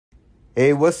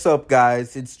Hey, what's up,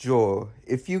 guys? It's Joel.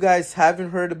 If you guys haven't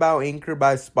heard about Anchor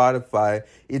by Spotify,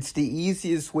 it's the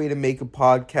easiest way to make a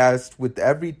podcast with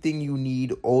everything you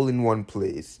need all in one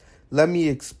place. Let me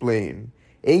explain.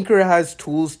 Anchor has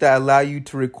tools that allow you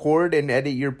to record and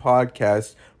edit your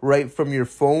podcast right from your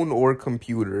phone or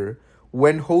computer.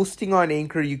 When hosting on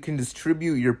Anchor, you can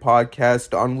distribute your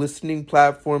podcast on listening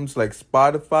platforms like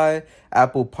Spotify,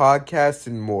 Apple Podcasts,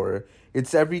 and more.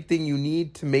 It's everything you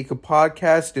need to make a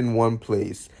podcast in one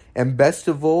place. And best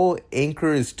of all,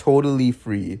 Anchor is totally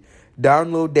free.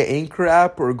 Download the Anchor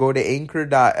app or go to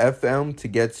anchor.fm to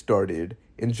get started.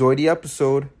 Enjoy the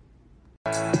episode.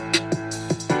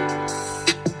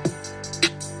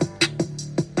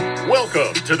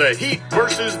 Welcome to the Heat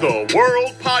versus the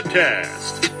World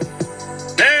podcast.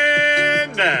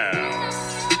 And now,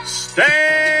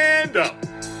 stand up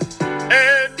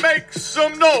and make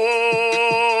some noise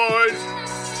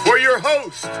for your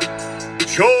host,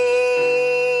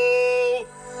 Joel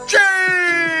Jacob.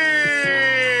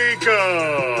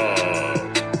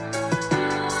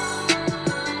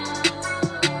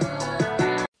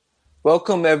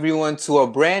 Welcome, everyone, to a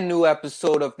brand new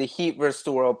episode of the Heat vs.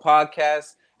 the World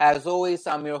podcast. As always,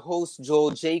 I'm your host,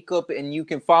 Joel Jacob, and you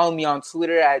can follow me on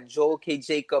Twitter at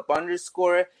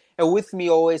JoelKJacob_. And with me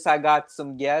always, I got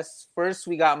some guests. First,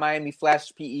 we got Miami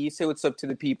Flash PE. Say what's up to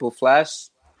the people, Flash.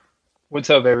 What's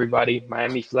up, everybody?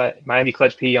 Miami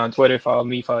Clutch P on Twitter. Follow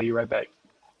me, follow you right back.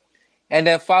 And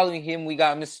then following him, we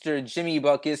got Mr. Jimmy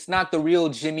Buckets. Not the real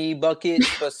Jimmy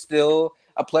Buckets, but still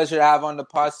a pleasure to have on the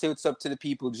pod. Say what's up to the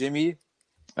people, Jimmy.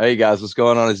 Hey guys, what's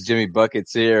going on? It's Jimmy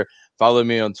Buckets here. Follow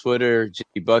me on Twitter,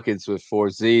 Jimmy Buckets with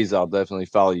 4 Z's. I'll definitely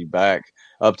follow you back.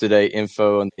 Up-to-date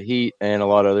info on the Heat and a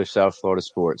lot of other South Florida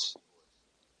sports.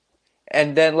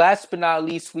 And then last but not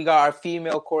least, we got our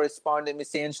female correspondent,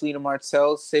 Miss Angelina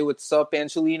Martel. Say what's up,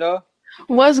 Angelina.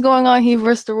 What's going on, Heat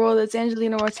vs. the World? It's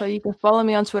Angelina Martel. You can follow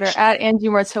me on Twitter at Angie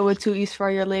Martel with 2 E's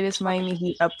for your latest Miami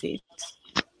Heat updates.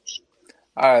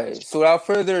 All right, so without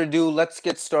further ado, let's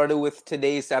get started with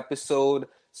today's episode.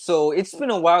 So it's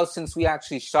been a while since we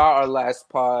actually shot our last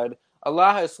pod. A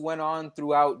lot has went on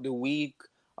throughout the week.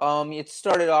 It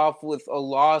started off with a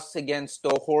loss against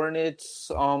the Hornets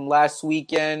last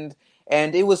weekend,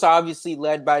 and it was obviously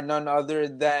led by none other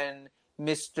than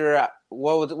Mr.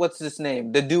 What's his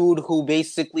name? The dude who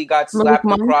basically got slapped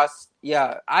across.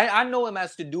 Yeah, I know him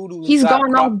as the dude who. He's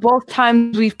gone off both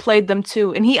times we've played them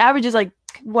too, and he averages like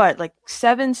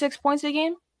 6 points a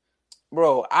game.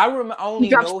 Bro, I only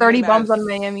he drops know 30 him bombs as, on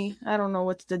Miami. I don't know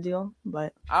what's the deal,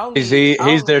 but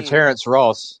He's their Terrence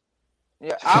Ross.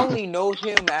 Yeah, I only know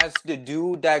him as the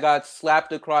dude that got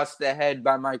slapped across the head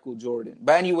by Michael Jordan.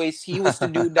 But anyways, he was the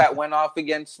dude that went off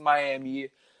against Miami.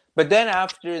 But then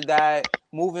after that,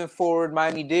 moving forward,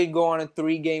 Miami did go on a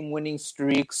 3-game winning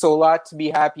streak. So a lot to be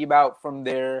happy about from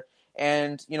there.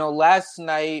 And, last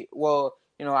night,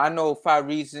 I know 5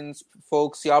 reasons,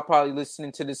 folks. Y'all probably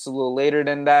listening to this a little later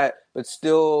than that. But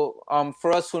still,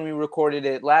 for us when we recorded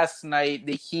it last night,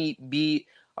 the Heat beat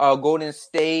Golden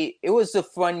State. It was a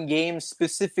fun game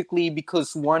specifically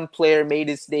because one player made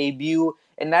his debut,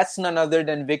 and that's none other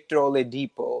than Victor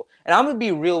Oladipo. And I'm going to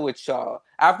be real with y'all.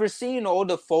 After seeing all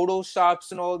the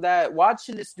Photoshops and all that,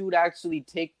 watching this dude actually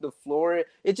take the floor,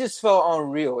 it just felt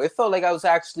unreal. It felt like I was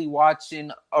actually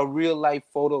watching a real-life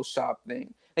Photoshop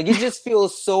thing. Like, it just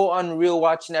feels so unreal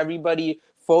watching everybody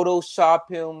Photoshop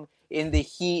him in the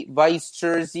Heat Vice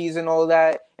jerseys and all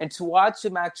that. And to watch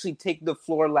him actually take the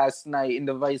floor last night in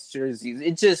the Vice jerseys,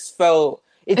 it just felt...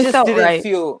 It just felt didn't right.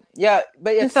 feel... Yeah,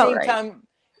 but at the same right. time,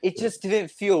 it just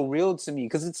didn't feel real to me.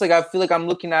 Because it's like, I feel like I'm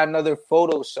looking at another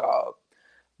Photoshop.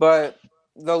 But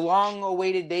the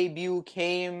long-awaited debut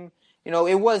came...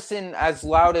 it wasn't as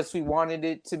loud as we wanted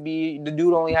it to be. The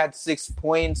dude only had 6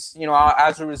 points,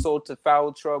 as a result of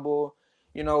foul trouble.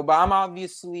 But I'm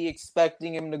obviously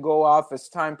expecting him to go off as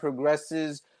time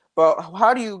progresses. But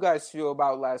how do you guys feel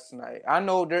about last night? I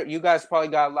know you guys probably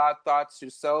got a lot of thoughts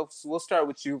yourselves. We'll start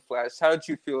with you, Flash. How did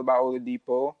you feel about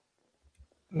Oladipo?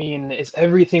 I mean, it's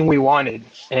everything we wanted,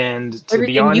 and to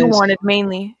everything be honest, you wanted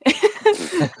mainly.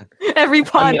 Every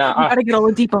pod, we gotta get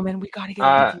Oladipo, man. We gotta get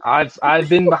Oladipo. I've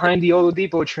been behind the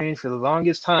Oladipo train for the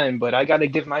longest time, but I gotta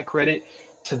give my credit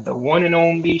to the one and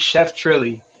only Chef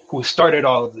Trilly, who started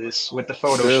all of this with the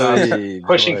Photoshop,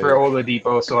 pushing for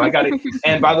Oladipo. So I got it.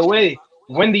 And by the way,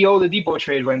 when the Oladipo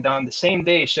trade went down, the same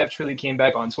day Chef Trilly came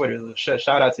back on Twitter.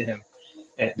 Shout out to him.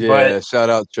 Shout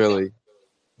out Trilly.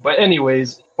 But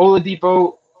anyways,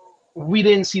 Oladipo, we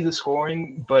didn't see the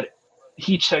scoring, but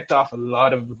he checked off a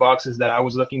lot of the boxes that I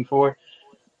was looking for.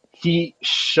 He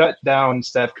shut down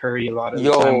Steph Curry a lot of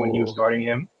the time when he was guarding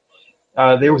him.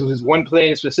 There was this one play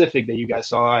in specific that you guys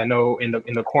saw, I know, in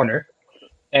the corner,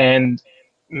 and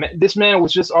this man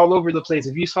was just all over the place.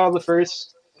 If you saw the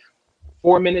first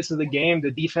 4 minutes of the game,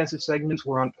 the defensive segments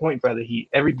were on point by the Heat.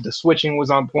 The switching was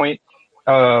on point.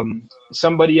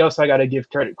 Somebody else I got to give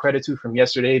credit to from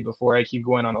yesterday before I keep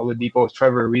going on Oladipo is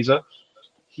Trevor Ariza.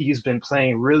 He's been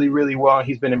playing really, really well.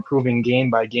 He's been improving game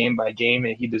by game by game,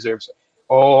 and he deserves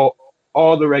all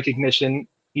the recognition.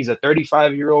 He's a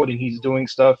 35-year-old, and he's doing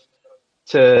stuff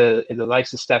to the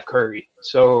likes of Steph Curry.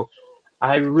 So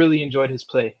I really enjoyed his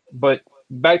play. But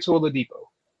back to Oladipo,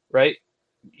 right?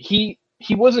 He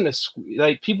wasn't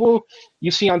like people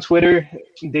you see on Twitter,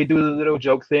 they do the little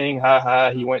joke thing,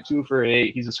 haha, he went 2 for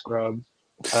 8, he's a scrub.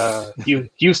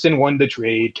 Houston won the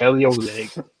trade, Kelly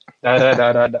Olynyk,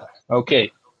 da.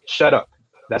 Okay, shut up.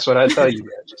 That's what I tell you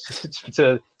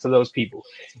to those people.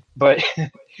 But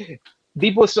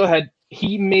Depot still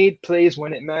he made plays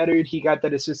when it mattered. He got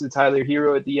that assist to Tyler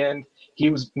Hero at the end. He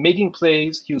was making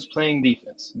plays. He was playing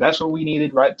defense. That's what we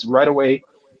needed right away.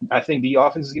 I think the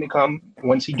offense is going to come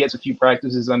once he gets a few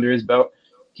practices under his belt.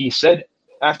 He said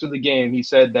after the game, he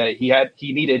said that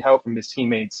he needed help from his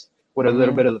teammates with a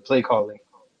little bit of the play calling.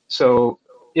 So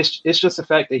it's just the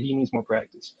fact that he needs more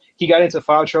practice. He got into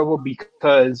foul trouble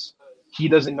because he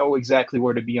doesn't know exactly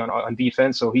where to be on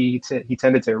defense, so he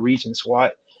tended to reach and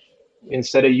swat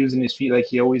instead of using his feet like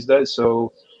he always does.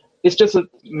 So it's just a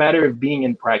matter of being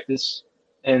in practice,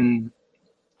 and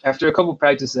after a couple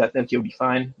practices, I think he'll be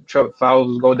fine.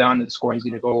 Fouls go down and the scoring's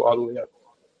going to go all the way up.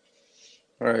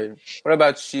 All right. What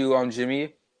about you,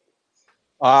 Jimmy?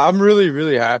 I'm really,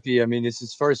 really happy. I mean, it's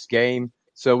his first game,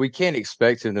 so we can't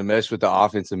expect him to mesh with the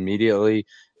offense immediately.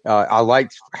 I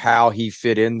liked how he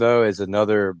fit in, though, as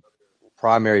another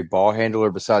primary ball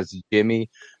handler besides Jimmy.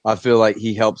 I feel like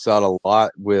he helps out a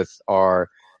lot with our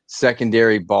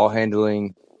secondary ball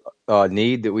handling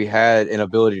need that we had, and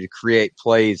ability to create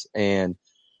plays and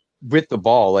with the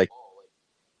ball. Like,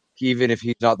 even if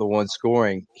he's not the one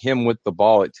scoring, him with the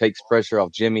ball, it takes pressure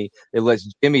off Jimmy. It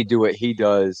lets Jimmy do what he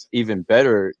does even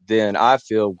better than I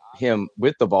feel him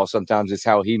with the ball. Sometimes it's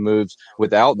how he moves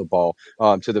without the ball,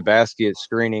 to the basket,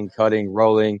 screening, cutting,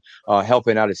 rolling,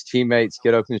 helping out his teammates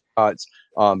get open shots,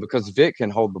 because Vic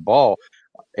can hold the ball.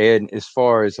 And as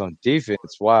far as on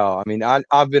defense, wow. I mean,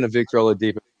 I've been a Victor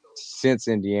Oladipo since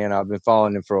Indiana. I've been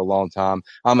following him for a long time.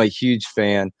 I'm a huge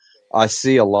fan. I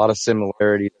see a lot of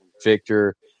similarities with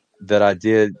Victor that I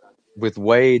did with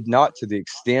Wade, not to the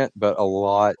extent, but a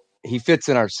lot. He fits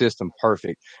in our system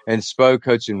perfect. And Spo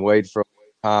coaching Wade for a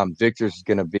long time, Victor's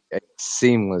going to be a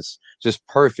seamless, just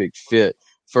perfect fit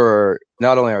for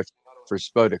not only for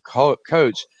Spo to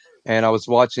coach. And I was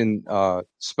watching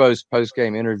Spo's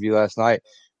post-game interview last night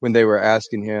when they were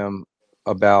asking him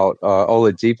about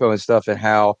Oladipo and stuff, and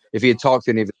how if he had talked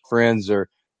to any of his friends or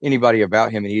anybody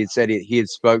about him, and he had said he had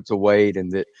spoke to Wade,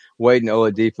 and that Wade and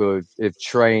Oladipo have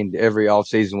trained every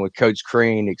offseason with Coach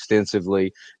Crean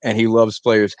extensively, and he loves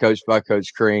players coached by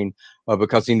Coach Crean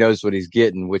because he knows what he's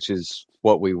getting, which is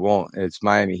what we want. It's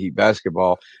Miami Heat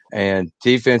basketball, and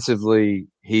defensively,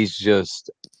 he's just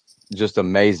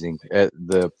amazing at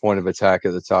the point of attack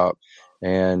at the top,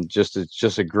 and just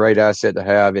a great asset to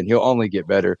have, and he'll only get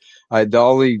better.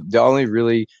 The only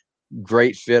really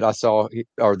great fit I saw,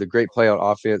 or the great play on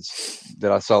offense that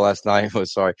I saw last night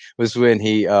was when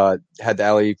he had the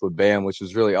alley-oop with Bam, which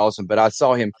was really awesome. But I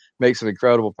saw him make some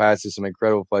incredible passes, some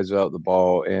incredible plays without the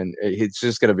ball, and it's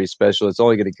just going to be special. It's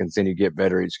only going to continue to get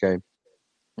better each game.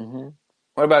 Mm-hmm.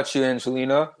 What about you,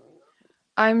 Angelina?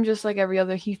 I'm just like every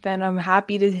other Heat fan. I'm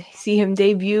happy to see him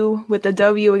debut with a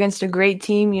W against a great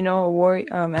team,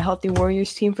 a healthy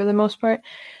Warriors team for the most part.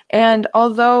 And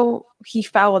although he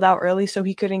fouled out early, so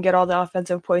he couldn't get all the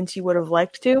offensive points he would have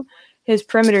liked to, his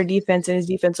perimeter defense and his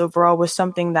defense overall was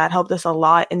something that helped us a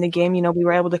lot in the game. We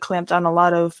were able to clamp down a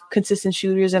lot of consistent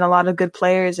shooters and a lot of good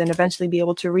players, and eventually be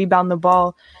able to rebound the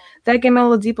ball. That game,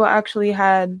 Oladipo actually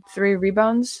had 3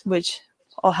 rebounds, which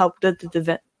all helped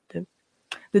the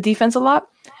defense a lot.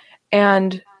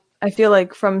 And I feel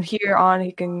like from here on,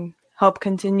 he can help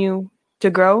continue to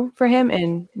grow for him.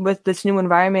 And with this new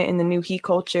environment and the new Heat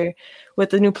culture, with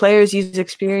the new players he's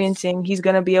experiencing, he's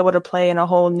going to be able to play in a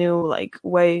whole new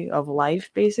way of life,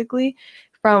 basically.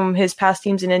 From his past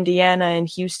teams in Indiana and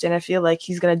Houston, I feel like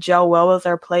he's going to gel well with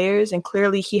our players. And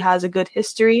clearly he has a good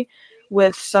history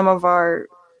with some of our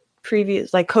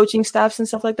previous coaching staffs and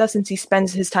stuff like that, since he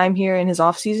spends his time here in his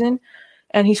off season.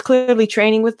 And he's clearly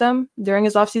training with them during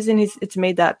his offseason. It's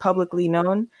made that publicly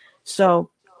known. So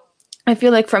I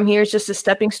feel like from here, it's just a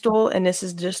stepping stool, and this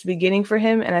is just the beginning for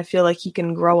him. And I feel like he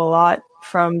can grow a lot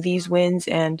from these wins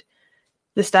and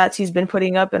the stats he's been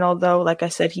putting up. And although, like I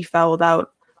said, he fouled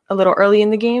out a little early in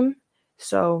the game.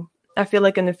 So I feel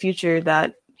like in the future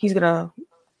that he's going to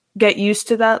get used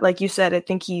to that. Like you said, I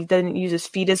think he doesn't use his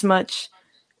feet as much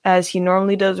as he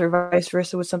normally does, or vice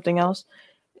versa with something else.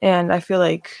 And I feel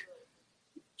like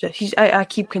I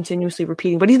keep continuously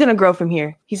repeating, but he's going to grow from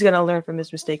here. He's going to learn from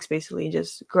his mistakes, basically, and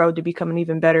just grow to become an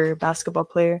even better basketball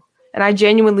player. And I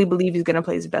genuinely believe he's going to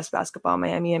play his best basketball in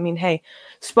Miami. I mean, hey,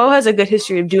 Spo has a good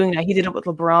history of doing that. He did it with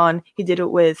LeBron. He did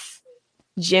it with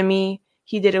Jimmy.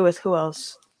 He did it with who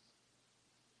else?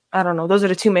 I don't know. Those are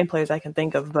the two main players I can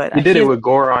think of. But he did it with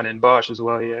Goran and Bosch as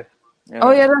well, yeah.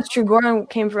 Oh, yeah, that's true. Goran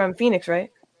came from Phoenix, right?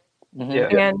 Mm-hmm.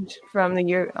 Yeah. And from the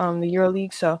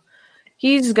EuroLeague. So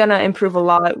he's going to improve a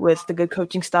lot with the good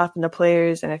coaching staff and the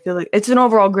players. And I feel like it's an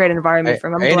overall great environment for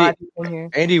him. I'm glad he's in here.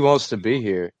 Andy wants to be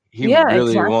here. He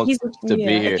really wants to be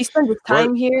here. If he spends his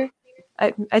time here,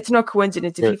 it's no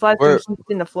coincidence. If he flies from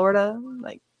Houston to Florida,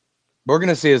 like, we're going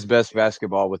to see his best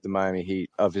basketball with the Miami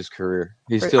Heat of his career.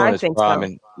 He's still in his prime,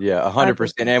 and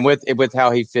 100%. And with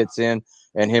how he fits in,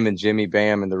 and him and Jimmy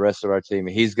Bam and the rest of our team,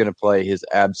 he's going to play his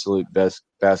absolute best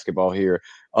basketball here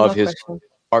of his.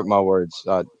 Mark my words.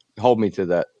 Hold me to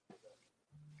that.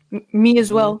 Me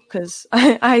as well, because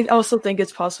I also think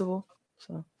it's possible.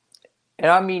 So. And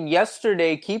I mean,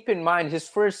 yesterday, keep in mind, his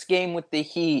first game with the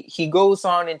Heat, he goes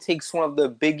on and takes one of the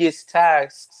biggest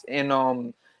tasks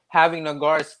in having to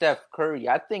guard Steph Curry.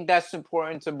 I think that's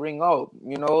important to bring up.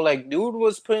 You know, like, dude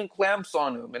was putting clamps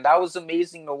on him, and that was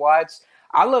amazing to watch.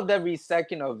 I loved every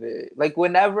second of it. Like,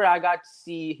 whenever I got to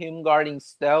see him guarding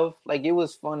Steph, like, it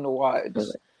was fun to watch.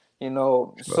 You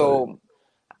know, so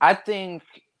I think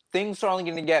things are only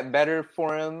going to get better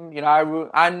for him. You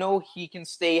know, I know he can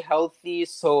stay healthy,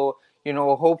 so, you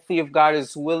know, hopefully if God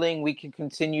is willing, we can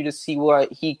continue to see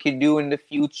what he could do in the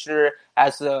future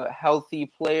as a healthy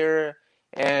player.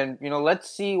 And, you know, let's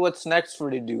see what's next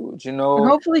for the dude, you know. And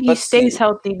hopefully he stays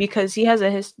healthy, because he has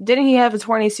didn't he have a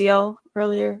torn ACL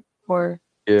earlier?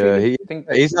 Yeah,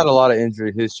 he's had a lot of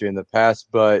injury history in the past,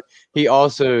 but he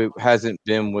also hasn't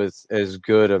been with as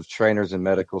good of trainers and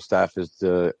medical staff as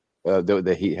the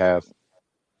Heat have.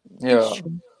 Yeah.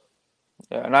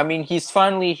 Yeah, and I mean, he's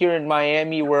finally here in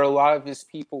Miami where a lot of his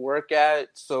people work at.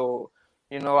 So,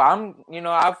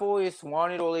 I've always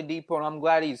wanted Oladipo, and I'm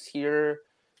glad he's here.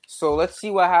 So let's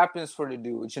see what happens for the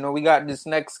dude. You know, we got this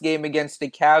next game against the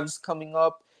Cavs coming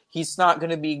up. He's not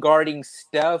going to be guarding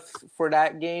Steph for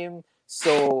that game.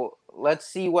 So let's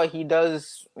see what he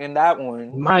does in that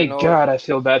one. My God, I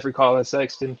feel bad for Colin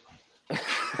Sexton.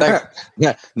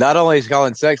 Not only is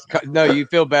Colin Sexton, no, you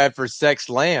feel bad for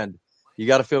Sexland. You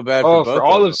got to feel bad for both. For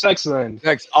all of Sexland.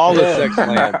 All of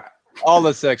Sexland. All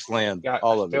of Sexland.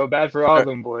 All of it. Feel bad for all of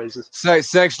them boys.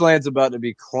 Sexland's about to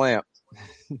be clamped.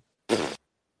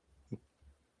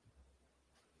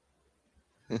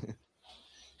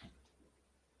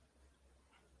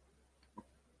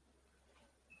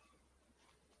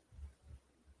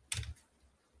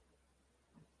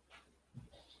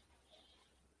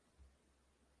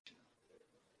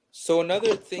 So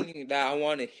another thing that I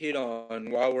want to hit on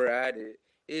while we're at it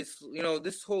is,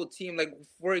 this whole team, like,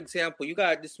 for example, you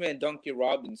got this man, Duncan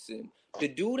Robinson. The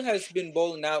dude has been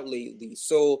bowling out lately.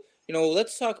 So,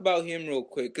 let's talk about him real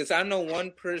quick, because I know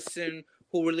one person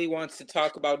who really wants to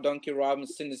talk about Duncan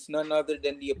Robinson is none other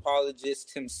than the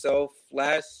apologist himself.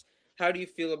 Lass, how do you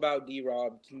feel about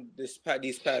D-Rob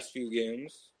these past few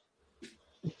games?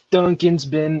 Duncan's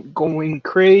been going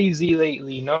crazy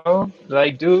lately, no?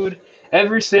 Like, dude,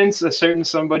 ever since a certain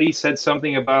somebody said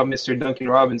something about Mr. Duncan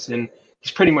Robinson,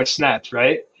 he's pretty much snapped,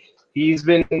 right?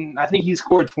 I think he's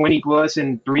scored 20 plus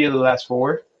in 3 of the last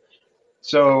 4.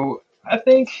 So I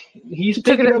think he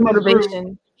took it as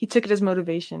motivation. He took it as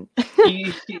motivation.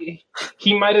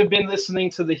 he might have been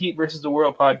listening to the Heat versus the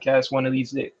World podcast one of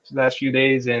these last few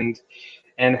days and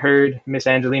heard Miss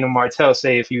Angelina Martell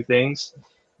say a few things.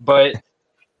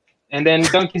 And then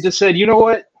Duncan just said, you know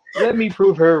what? Let me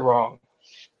prove her wrong.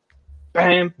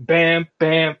 Bam, bam,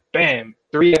 bam, bam.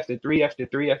 3 after 3 after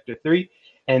 3 after 3.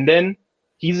 And then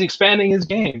he's expanding his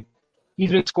game.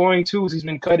 He's been scoring twos. He's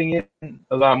been cutting in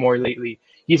a lot more lately.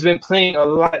 He's been playing a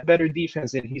lot better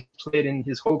defense than he's played in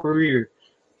his whole career.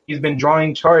 He's been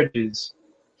drawing charges.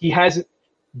 The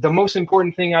most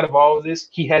important thing out of all of this,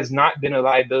 he has not been a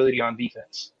liability on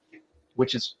defense,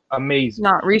 which is amazing.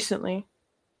 Not recently.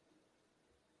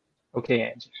 Okay,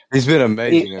 Angie. He's been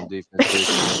amazing on defense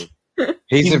recently.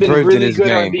 He's improved been really in his good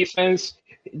game on defense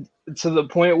to the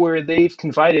point where they've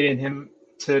confided in him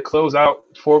to close out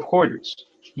fourth quarters.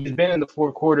 He's been in the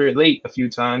fourth quarter late a few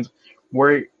times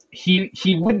where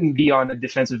he wouldn't be on the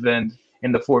defensive end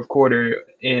in the fourth quarter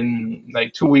in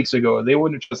like 2 weeks ago. They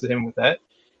wouldn't have trusted him with that.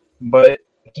 But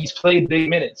he's played big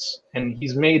minutes and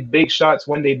he's made big shots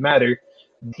when they matter.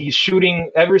 He's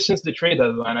shooting ever since the trade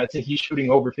deadline. I think he's shooting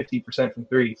over 50% from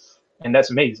three, and that's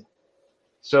amazing.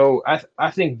 So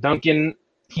I think Duncan,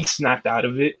 he snapped out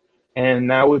of it, and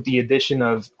now with the addition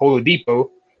of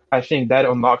Oladipo, I think that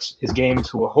unlocks his game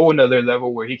to a whole nother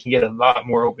level where he can get a lot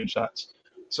more open shots.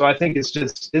 So I think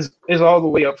it's all the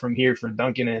way up from here for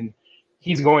Duncan, and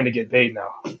he's going to get paid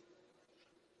now.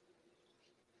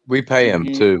 We pay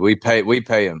him too. We pay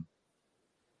him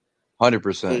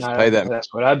 100%. Pay that.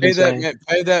 That's what I've been saying.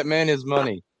 Pay that man his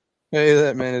money. Pay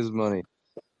that man his money.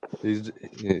 His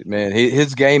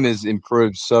game has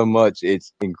improved so much.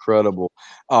 It's incredible.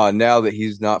 Now that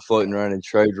he's not floating around in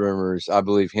trade rumors, I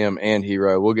believe him and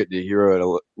Hero. We'll get to Hero at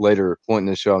a later point in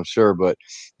the show, I'm sure, but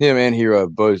him and Hero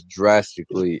have both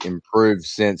drastically improved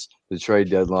since the trade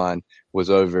deadline was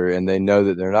over, and they know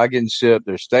that they're not getting shipped.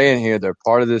 They're staying here. They're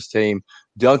part of this team.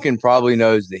 Duncan probably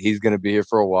knows that he's going to be here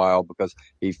for a while because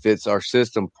he fits our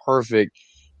system perfect.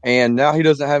 And now he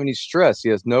doesn't have any stress. He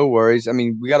has no worries. I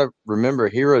mean, we got to remember,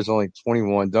 Hero's only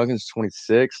 21. Duncan's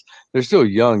 26. They're still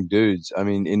young dudes. I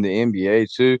mean, in the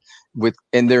NBA too,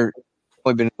 and they're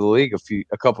only been in the league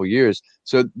a couple years,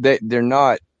 so they're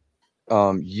not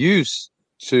used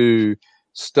to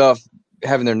stuff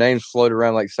having their names float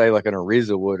around like say like an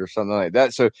Ariza would or something like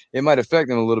that. So it might affect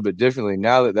them a little bit differently.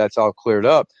 Now that that's all cleared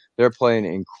up, they're playing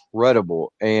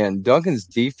incredible. And Duncan's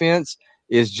defense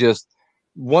is just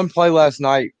one play last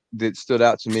night that stood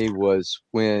out to me was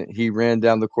when he ran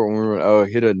down the court when we were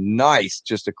hit a nice,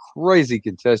 just a crazy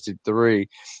contested three,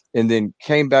 and then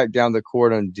came back down the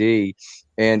court on D,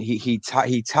 and he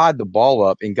tied the ball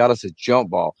up and got us a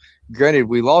jump ball. Granted,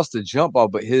 we lost the jump ball,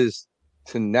 but his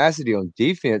tenacity on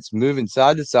defense, moving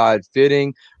side to side,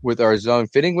 fitting with our zone,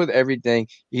 fitting with everything.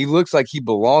 He looks like he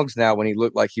belongs now when he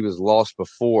looked like he was lost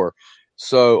before.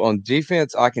 So on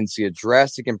defense, I can see a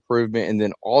drastic improvement. And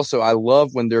then also I love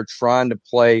when they're trying to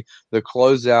play the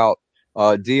closeout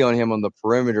D on him on the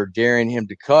perimeter, daring him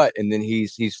to cut, and then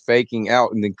he's faking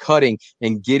out and then cutting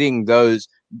and getting those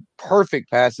perfect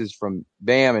passes from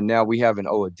Bam. And now we have an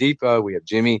Oladipo, we have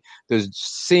Jimmy. Those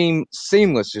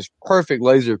seamless, just perfect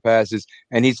laser passes,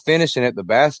 and he's finishing at the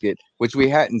basket, which we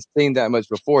hadn't seen that much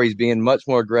before. He's being much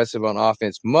more aggressive on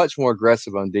offense, much more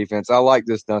aggressive on defense. I like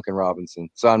this Duncan Robinson.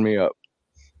 Sign me up.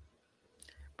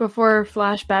 Before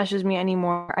Flash bashes me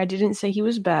anymore, I didn't say he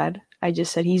was bad. I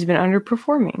just said he's been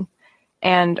underperforming.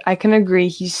 And I can agree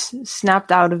he's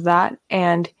snapped out of that,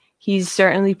 and he's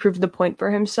certainly proved the point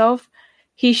for himself.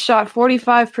 He shot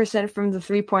 45% from the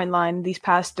three-point line these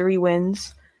past 3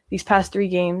 wins, these past 3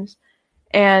 games.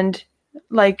 And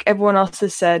like everyone else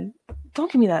has said,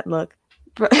 don't give me that look.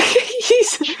 But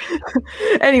his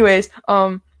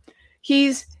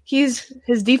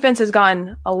defense has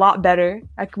gotten a lot better.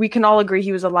 We can all agree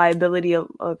he was a liability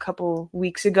a couple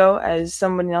weeks ago, as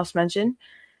someone else mentioned.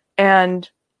 And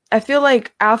I feel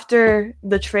like after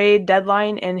the trade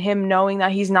deadline and him knowing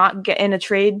that he's not getting a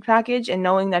trade package and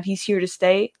knowing that he's here to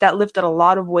stay, that lifted a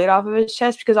lot of weight off of his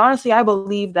chest. Because honestly, I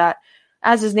believe that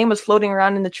as his name was floating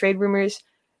around in the trade rumors,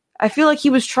 I feel like he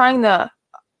was trying to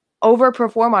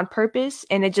overperform on purpose,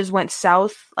 and it just went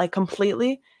south like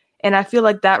completely. And I feel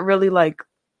like that really like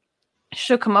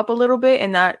shook him up a little bit,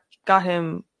 and that got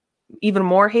him even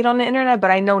more hate on the internet.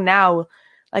 But I know now,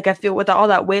 like I feel with all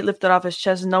that weight lifted off his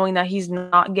chest, knowing that he's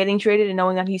not getting traded and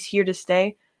knowing that he's here to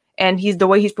stay, and he's the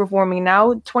way he's performing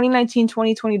now,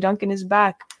 2019-2020 Duncan is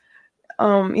back.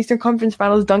 Eastern Conference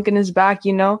Finals Duncan is back,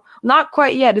 you know. Not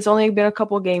quite yet. It's only been a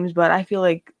couple games, but I feel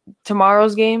like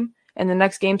tomorrow's game and the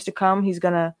next games to come, he's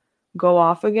going to go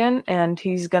off again, and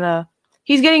he's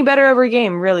getting better every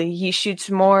game, really. He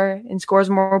shoots more and scores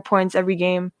more points every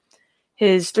game.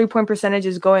 His three-point percentage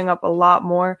is going up a lot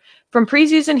more. From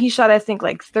preseason, he shot, I think,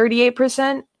 like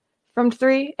 38% from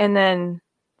 3, and then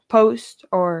post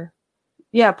or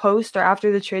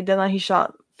after the trade deadline, he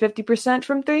shot 50%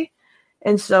 from 3.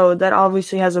 And so that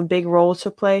obviously has a big role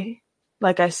to play,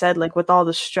 like I said, like with all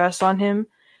the stress on him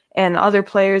and other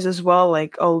players as well,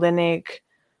 like Olynyk,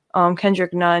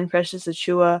 Kendrick Nunn, Precious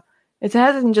Achiuwa. It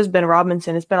hasn't just been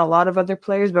Robinson. It's been a lot of other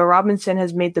players, but Robinson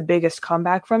has made the biggest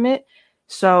comeback from it.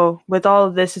 So with all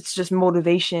of this, it's just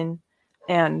motivation,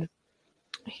 and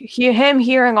him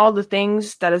hearing all the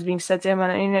things that is being said to him on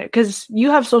the internet, because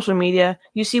you have social media,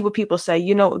 you see what people say,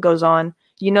 you know what goes on,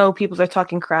 you know people are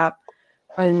talking crap,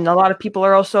 and a lot of people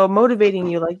are also motivating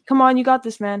you, like, come on, you got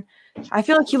this, man. I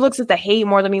feel like he looks at the hate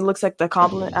more than he looks at the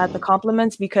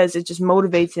compliments, because it just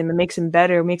motivates him, it makes him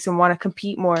better, makes him want to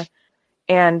compete more.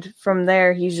 And from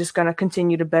there, he's just going to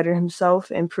continue to better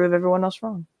himself and prove everyone else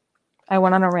wrong. I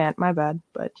went on a rant. My bad,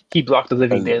 but he blocked the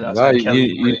living daylights No, out of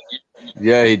Kelly.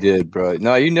 yeah, he did, bro.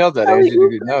 No, you nailed that, Angie.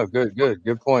 No,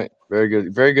 good point. Very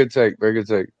good take.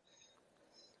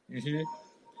 Mm-hmm.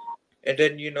 And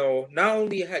then, not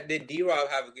only did D-Rob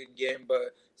have a good game,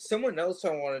 but someone else I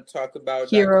want to talk about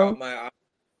Hero. that caught my eye,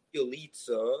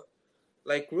 Bielitsa.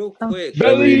 Like, real quick.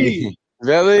 Belly!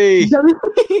 Jelly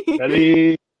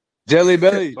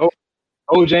Belly.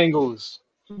 Bojangles.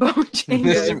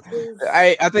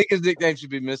 I think his nickname should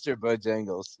be Mr.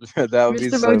 Bojangles. That would be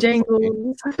Mr. so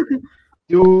Bojangles.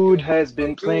 Dude has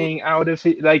been playing out of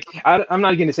it. Like, I'm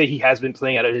not going to say he has been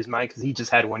playing out of his mind because he just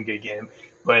had one good game.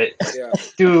 But,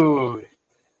 dude,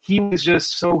 he was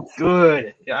just so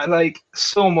good. I like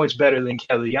so much better than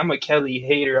Kelly. I'm a Kelly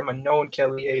hater. I'm a known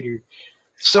Kelly hater.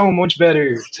 So much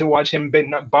better to watch him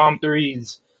bomb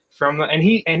threes and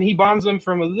he bombs them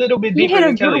from a little bit deeper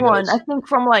than Kelly does. He hit a good one, I think,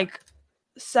 from like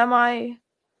semi,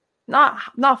 not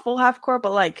full half court,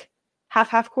 but like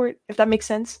half court, if that makes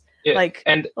sense. Yeah, like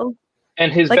and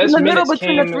his like best in the middle minutes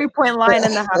between the 3-point line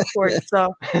and the half court.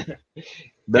 So his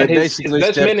best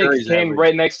minutes came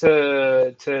right next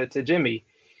to Jimmy.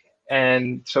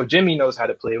 And so Jimmy knows how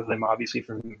to play with him, obviously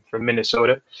from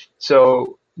Minnesota.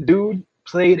 So dude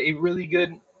played a really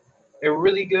good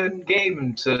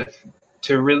game to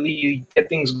really get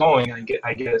things going.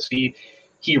 I guess he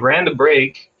ran the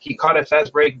break. He caught a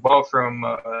fast break ball from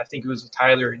I think it was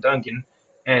Tyler Duncan,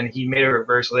 and he made a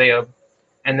reverse layup.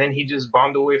 And then he just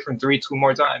bombed away from 3 2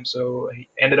 more times. So he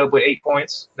ended up with 8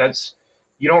 points.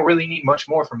 You don't really need much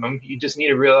more from him. You just need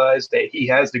to realize that he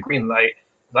has the green light,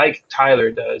 like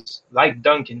Tyler does, like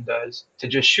Duncan does, to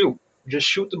just shoot. Just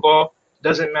shoot the ball.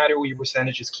 Doesn't matter what your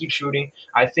percentage, just keep shooting.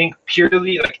 I think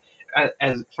purely, like,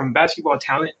 as from basketball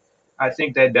talent, I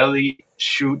think that Belly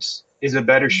is a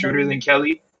better shooter than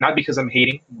Kelly. Not because I'm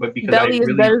hating, but because Belly is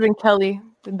better than Kelly.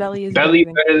 Belly is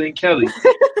better than Kelly.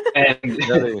 And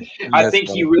I think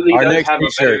he really does have a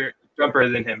better jumper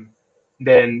than him,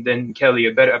 than Kelly,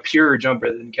 a purer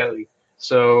jumper than Kelly.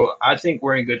 So I think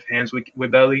we're in good hands with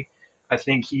Belly. I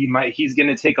think he's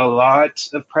going to take a lot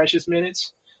of precious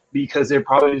minutes because they're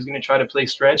probably going to try to play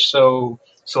stretch. So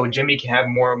Jimmy can have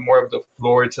more of the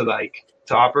floor to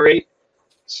operate.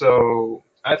 So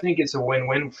I think it's a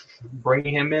win-win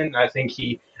bringing him in. I think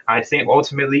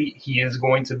ultimately he is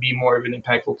going to be more of an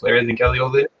impactful player than Kelly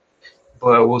Olynyk,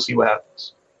 but we'll see what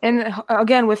happens. And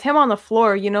again, with him on the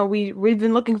floor, we've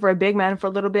been looking for a big man for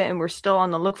a little bit, and we're still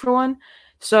on the look for one.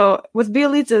 So with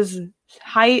Bielitsa's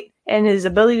height and his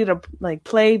ability to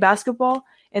play basketball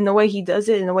and the way he does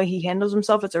it and the way he handles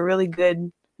himself, it's a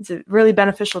really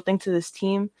beneficial thing to this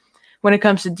team when it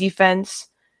comes to defense.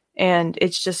 And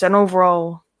it's just an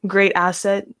overall great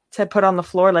asset to put on the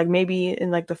floor. Like maybe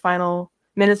in the final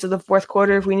minutes of the fourth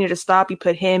quarter, if we need to stop, you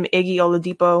put him, Iggy,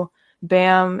 Oladipo,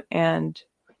 Bam, and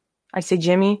I say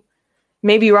Jimmy,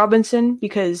 maybe Robinson,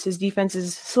 because his defense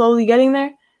is slowly getting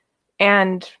there.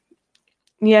 And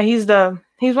yeah, he's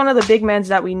one of the big men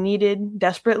that we needed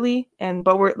desperately.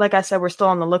 But we're, like I said, we're still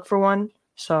on the look for one.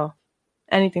 So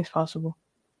anything's possible.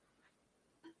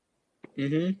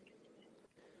 Mm-hmm.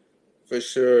 For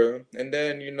sure. And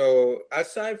then,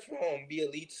 aside from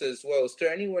Bielitsa as well, is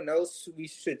there anyone else we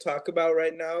should talk about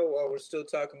right now while we're still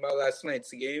talking about last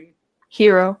night's game?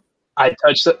 Hero. I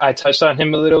touched on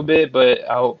him a little bit, but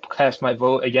I'll cast my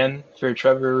vote again for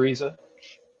Trevor Ariza.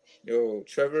 Yo,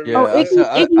 Trevor. Yeah,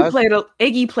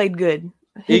 Iggy played good.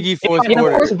 Iggy fourth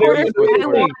quarter.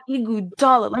 Iggy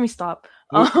dollar. Let me stop.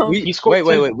 He scored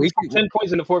 10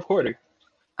 points in the fourth quarter.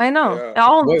 I know. Yeah.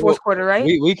 All in the fourth quarter, right?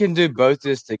 We can do both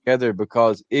this together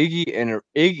because Iggy and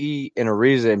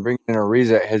Ariza and bringing in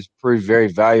Ariza has proved very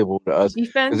valuable to us.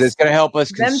 Because it's going to help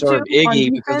us conserve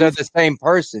Iggy because they're the same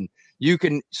person. You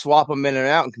can swap them in and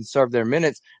out and conserve their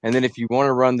minutes. And then if you want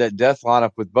to run that death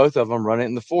lineup with both of them, run it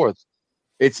in the fourth.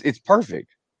 It's perfect.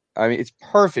 I mean, it's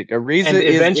perfect. Ariza and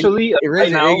eventually,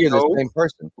 right now, Iggy are the same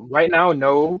person. Right now,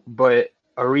 no, but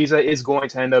Ariza is going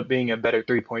to end up being a better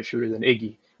 3-point shooter than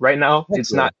Iggy. Right now,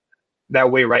 it's not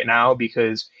that way right now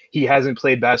because he hasn't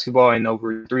played basketball in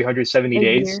over 370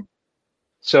 days.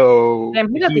 So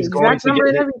he's going to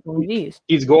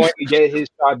get his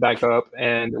shot back up,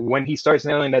 and when he starts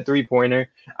nailing that 3-pointer,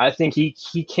 I think he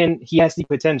has the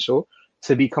potential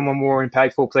to become a more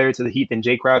impactful player to the Heat than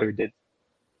Jay Crowder did.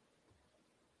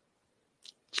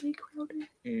 Jay Crowder.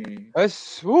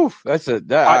 That's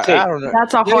I don't know.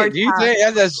 That's a hard. Do you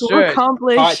think that's to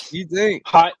accomplish? You think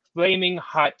flaming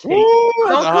hot take?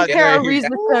 Don't compare Ariza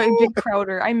to Jay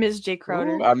Crowder. I miss Jay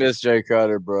Crowder. I miss Jay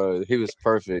Crowder, bro. He was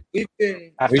perfect. We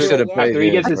should have played him.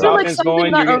 He gets his offense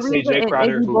going. You're gonna say Jay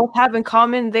Crowder. Both have in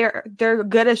common. They're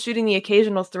good at shooting the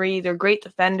occasional 3. They're great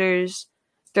defenders.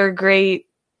 They're great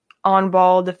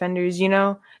on-ball defenders, you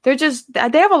know? They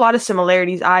have a lot of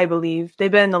similarities, I believe.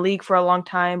 They've been in the league for a long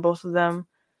time, both of them.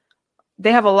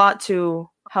 They have a lot to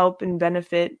help and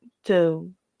benefit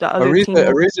to the other team.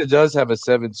 Ariza does have a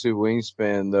 7'2"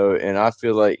 wingspan, though, and I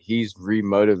feel like he's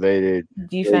remotivated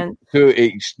defense.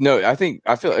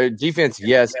 I feel defense,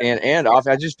 yes, and off.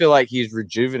 I just feel like he's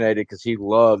rejuvenated because he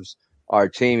loves our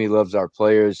team. He loves our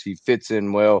players. He fits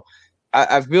in well.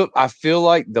 I feel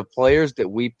like the players that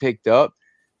we picked up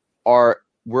are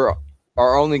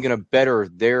only going to better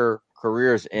their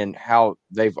careers and how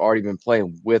they've already been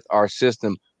playing with our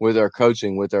system, with our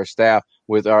coaching, with our staff,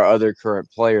 with our other current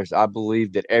players. I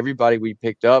believe that everybody we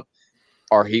picked up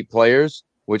are Heat players,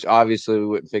 which obviously we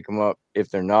wouldn't pick them up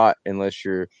if they're not, unless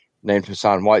you're named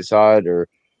Hassan Whiteside or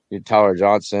Tyler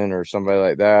Johnson or somebody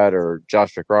like that, or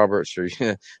Josh McRoberts, or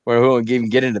we won't even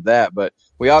get into that. But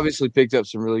we obviously picked up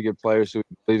some really good players who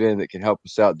we believe in that can help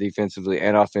us out defensively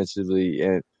and offensively.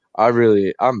 And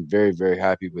I'm very, very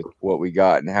happy with what we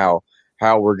got and how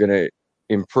we're going to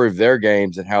improve their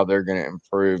games and how they're going to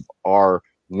improve our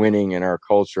winning and our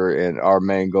culture and our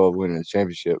main goal of winning the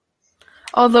championship.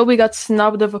 Although we got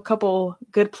snubbed of a couple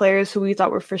good players who we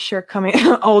thought were for sure coming,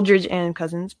 Aldridge and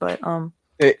Cousins, but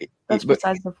that's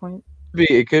besides the point.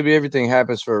 It could be everything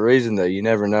happens for a reason, though. You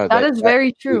never know. That is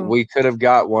very true. We could have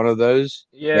got one of those,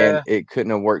 and it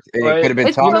couldn't have worked. It could have been.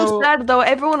 It's so sad, though.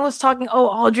 Everyone was talking,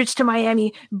 Aldridge to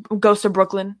Miami, goes to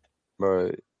Brooklyn.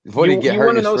 Right. What did he get hurt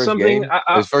in his first something? Game?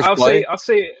 His first play? I'll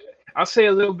say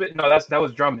a little bit. No, that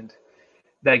was Drummond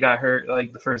that got hurt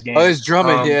like the first game. Oh, it's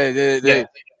Drummond. Yeah.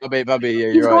 My bad.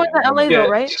 Yeah, he's going to LA though,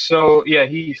 right? So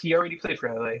he already played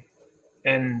for LA,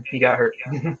 and he got hurt.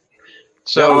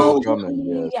 So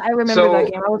Drummond, I remember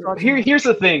that game. I was watching. Here's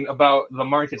the thing about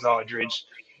LaMarcus Aldridge.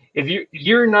 If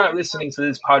you're not listening to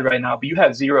this pod right now, but you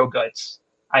have zero guts,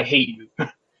 I hate you.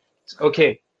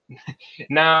 Okay,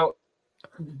 now,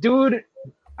 dude,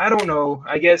 I don't know.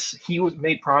 I guess he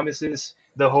made promises,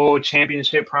 the whole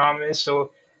championship promise.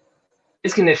 So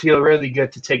it's gonna feel really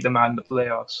good to take them out in the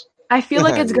playoffs. I feel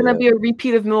like it's gonna be a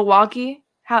repeat of Milwaukee.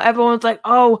 How everyone's like,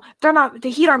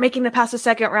 the Heat aren't making it past the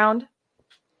second round.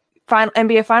 Final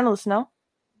NBA finalists, no?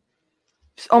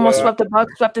 Almost swept the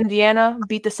Bucks, swept Indiana,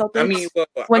 beat the Celtics.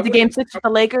 Went to Game 6 with the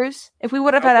Lakers. If we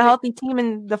would have had a healthy team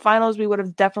in the finals, we would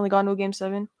have definitely gone to a Game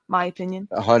 7. My opinion.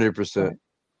 100%.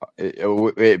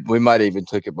 We might even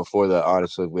took it before that.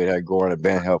 Honestly, we had Goran and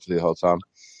Ben healthy the whole time.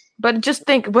 But just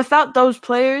think, without those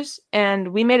players,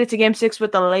 and we made it to Game 6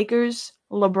 with the Lakers,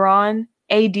 LeBron,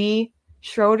 AD,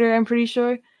 Schroeder. I'm pretty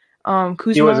sure.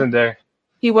 Kuzma. He wasn't there.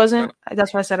 He wasn't.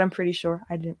 That's why I said I'm pretty sure.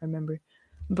 I didn't remember,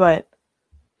 but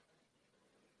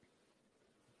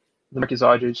LaMarcus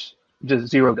Aldridge, just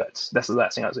zero guts. That's the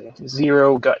last thing I'll say.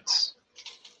 Zero guts.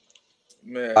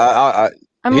 Man,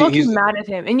 I'm looking mad at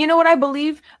him. And you know what I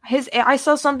believe? I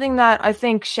saw something that I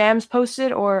think Shams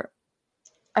posted, or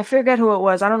I forget who it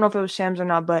was. I don't know if it was Shams or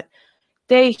not, but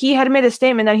he had made a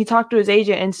statement that he talked to his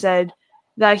agent and said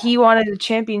that he wanted a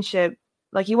championship,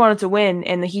 like he wanted to win,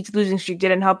 and the Heat's losing streak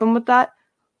didn't help him with that.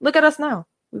 Look at us now.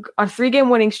 On a 3-game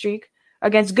winning streak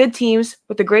against good teams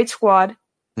with a great squad.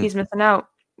 He's missing out.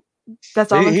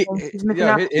 That's all I'm saying. He's missing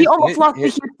out. He almost lost to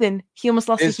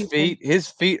Houston. His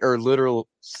feet are literal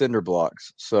cinder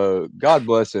blocks. So God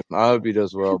bless him. I hope he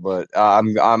does well. But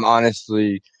I'm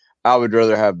honestly, I would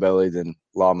rather have Belly than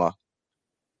Llama.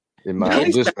 In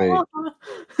my just me.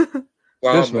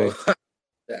 Just me.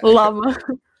 Llama.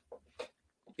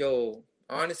 Yo,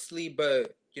 honestly,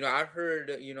 but I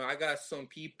heard, I got some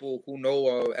people who know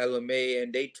LMA,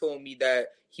 and they told me that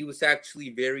he was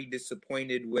actually very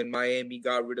disappointed when Miami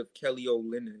got rid of Kelly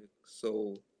Olynyk.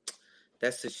 So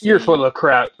that's a shame. You're full of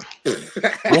crap.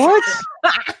 What?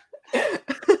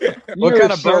 What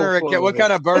kind of burner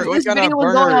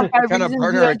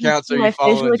accounts are you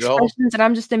following, Joel? And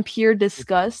I'm just in pure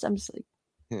disgust. I'm just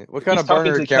like, what kind of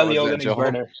burner account was that,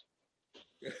 Joel?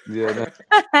 Yeah.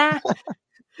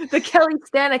 The Kelly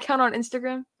Stan account on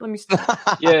Instagram. Let me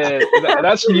stop. Yeah,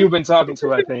 that's who you've been talking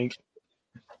to, I think.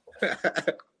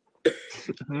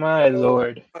 My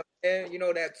lord. And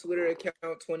that Twitter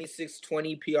account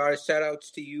 2620PR. Shout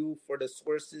outs to you for the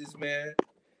sources, man.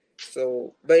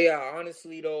 So, but yeah,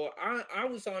 honestly though, I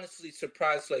was honestly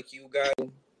surprised like you guys.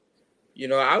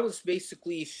 I was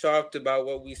basically shocked about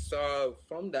what we saw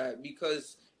from that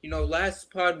because last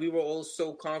pod we were all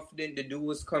so confident the dude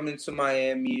was coming to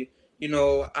Miami.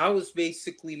 I was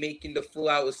basically making the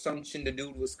full-out assumption the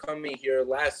dude was coming here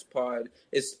last pod,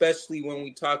 especially when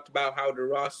we talked about how the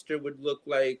roster would look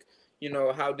like,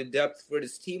 how the depth for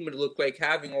this team would look like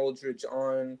having Aldridge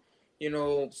on.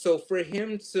 So for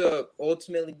him to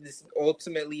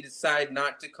ultimately decide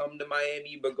not to come to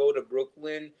Miami but go to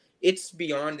Brooklyn, it's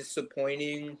beyond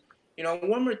disappointing.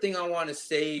 One more thing I want to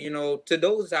say, to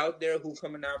those out there who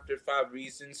coming after 5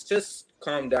 Reasons, just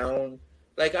calm down.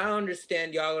 Like, I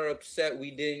understand y'all are upset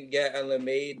we didn't get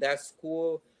LMA. That's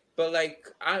cool. But,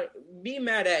 I be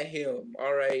mad at him,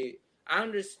 all right? I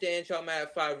understand y'all mad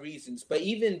at 5 Reasons. But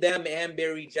even them and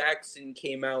Barry Jackson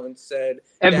came out and said...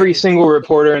 Every single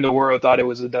reporter in the world thought it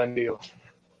was a done deal.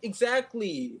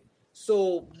 Exactly.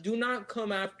 So do not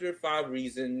come after 5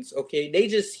 Reasons, okay? They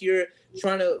just here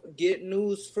trying to get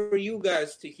news for you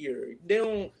guys to hear. They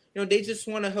don't, they just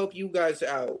want to help you guys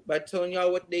out by telling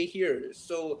y'all what they hear.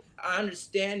 So I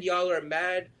understand y'all are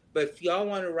mad, but if y'all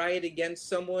want to riot against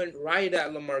someone, riot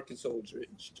at LaMarcus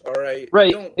Aldridge, all right?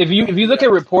 Right. If you look at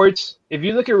reports,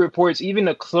 even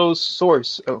a close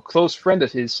source, a close friend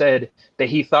of his said that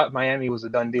he thought Miami was a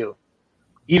done deal.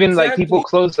 Even like people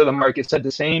close to LaMarcus said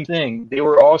the same thing. They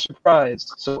were all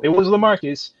surprised. So it was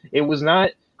LaMarcus. It was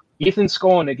not Ethan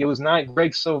Skolnick. It was not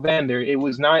Greg Sylvander. It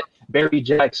was not Barry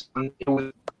Jackson. It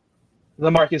was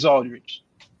LaMarcus Aldridge.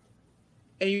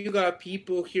 And you got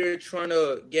people here trying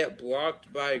to get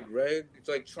blocked by Greg. It's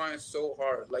like trying so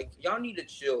hard. Like, y'all need to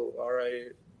chill, all right?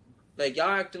 Like,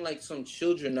 y'all acting like some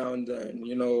children now and then,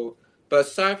 But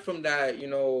aside from that,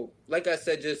 like I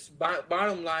said, just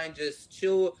bottom line, just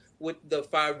chill with the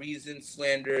 5 Reasons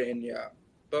slander, and yeah.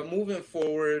 But moving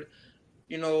forward,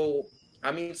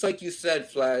 it's like you said,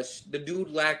 Flash, the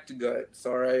dude lacked guts,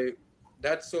 all right?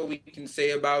 That's what we can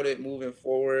say about it moving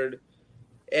forward.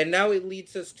 And now it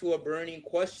leads us to a burning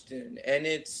question, and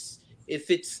it's, if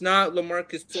it's not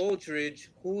LaMarcus Aldridge,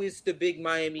 who is the big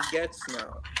Miami gets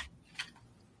now?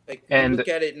 Like, and look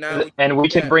at it now, and we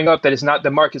can bring up that it's not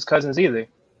DeMarcus Cousins either.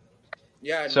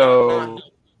 Yeah, so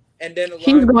and then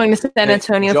he's going to San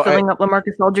Antonio, filling up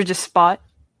LaMarcus Aldridge's spot.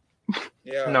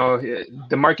 Yeah. No,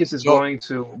 DeMarcus is going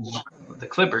to the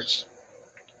Clippers.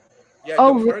 Yeah,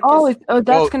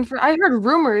 that's confirmed. I heard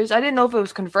rumors. I didn't know if it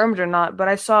was confirmed or not, but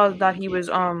I saw that he was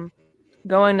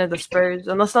going to the Spurs,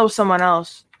 unless that was someone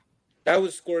else. That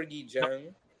was Gorgui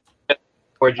Dieng.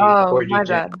 My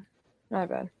bad. My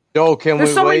bad. Joe,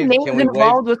 There's so many names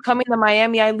involved with coming to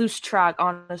Miami, I lose track,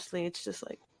 honestly. It's just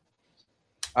like...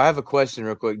 I have a question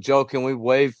real quick. Joe, can we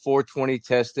waive 420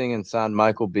 testing and sign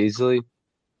Michael Beasley?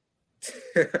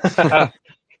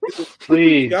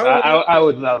 Please. I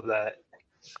would love that.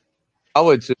 I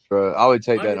would too, bro. I would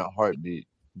take that in a heartbeat.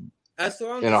 As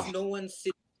long as no one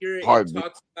sits here and talks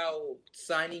about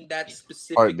signing that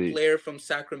specific player from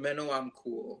Sacramento, I'm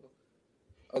cool.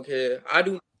 Okay, I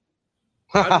do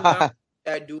not.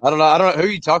 I don't know who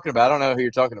you're talking about. I don't know who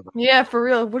you're talking about. Yeah, for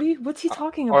real. What's he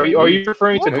talking about? Are you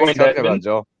referring to Dwayne Dedmon? About,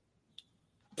 Joe?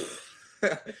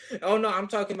 Oh no, I'm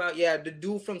talking about the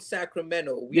dude from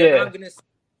Sacramento. We are not gonna.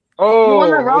 Oh, the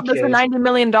one that robbed us for $90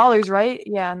 million, right?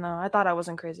 Yeah, no, I thought I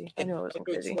wasn't crazy. I knew I wasn't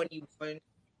crazy.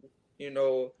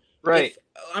 21, right.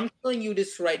 I'm telling you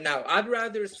this right now. I'd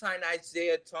rather sign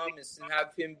Isaiah Thomas and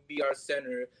have him be our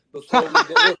center before we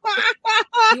go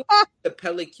the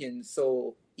Pelicans.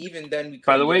 So even then, we.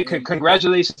 By the way,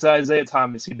 congratulations to Isaiah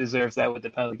Thomas. He deserves that with the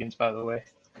Pelicans. By the way.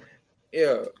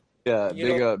 Yeah.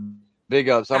 Yeah. Big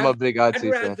ups. I'm a big IT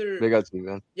fan. Big IT,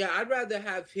 man. Yeah, I'd rather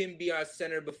have him be our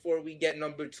center before we get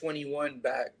number 21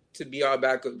 back to be our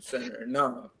backup center.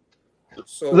 Nah.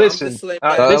 So listen,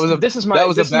 this is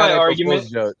my argument.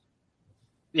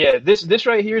 Yeah, this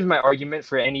right here is my argument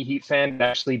for any Heat fan that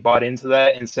actually bought into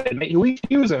that and said, we could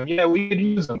use him. Yeah, we could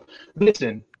use him.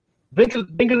 Listen, think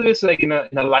of this like in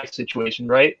a life situation,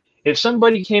 right? If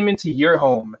somebody came into your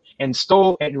home and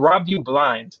stole and robbed you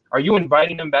blind, are you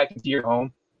inviting them back into your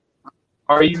home?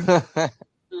 Are you?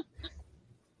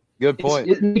 Good point.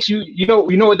 It makes you know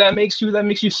what that makes you? That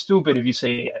makes you stupid if you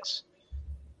say yes.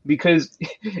 Because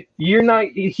you're not,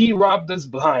 he robbed us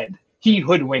blind. He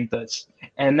hoodwinked us.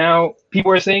 And now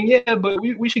people are saying, yeah, but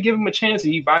we should give him a chance.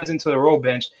 He buys into the role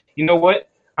bench. You know what?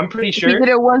 I'm pretty sure. If he did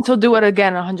it once, he'll do it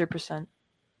again 100%.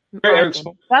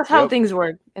 That's how things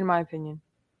work, in my opinion.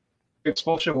 Erik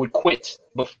Spoelstra would quit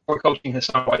before coaching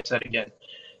Hassan Whiteside again.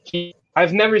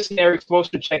 I've never seen Erik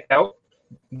Spoelstra checked out,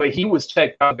 but he was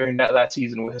checked out during that last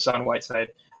season with Hassan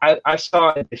Whiteside. I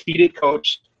saw a defeated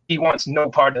coach. He wants no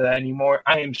part of that anymore.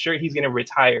 I am sure he's going to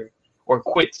retire or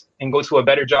quit and go to a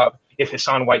better job if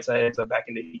Hassan Whiteside ends up back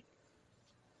in the Heat.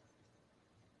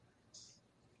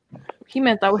 He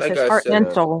meant that with his heart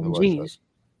and soul. Jeez.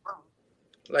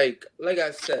 Like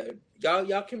I said,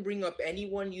 y'all can bring up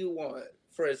anyone you want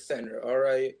for a center, all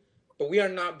right? But we are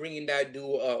not bringing that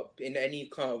dude up in any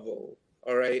convo,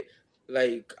 all right?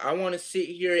 Like, I want to sit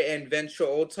here and venture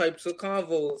all types of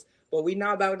convos, But we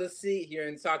not about to sit here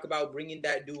and talk about bringing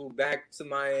that dude back to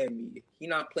Miami. He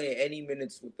not playing any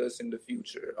minutes with us in the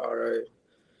future. All right.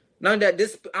 None that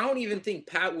this. I don't even think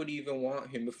Pat would even want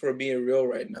him. If we're being real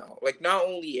right now, like not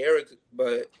only Eric,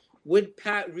 but would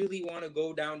Pat really want to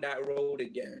go down that road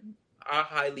again? I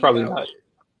highly Probably doubt not. it.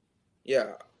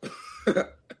 Yeah.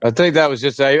 I think that was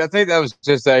just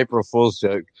the April Fool's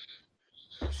joke.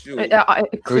 Shoot.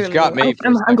 Which got me.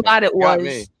 I'm glad it was. Got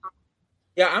me.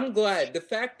 Yeah, I'm glad. The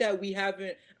fact that we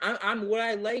haven't, I'm what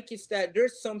I like is that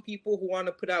there's some people who want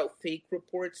to put out fake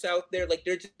reports out there, like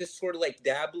they're just sort of like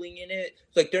dabbling in it,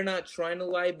 like they're not trying to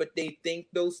lie, but they think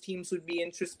those teams would be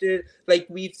interested. Like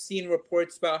we've seen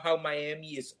reports about how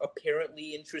Miami is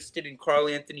apparently interested in Karl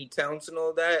Anthony Towns and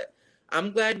all that.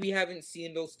 I'm glad we haven't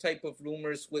seen those type of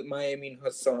rumors with Miami and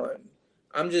Hassan.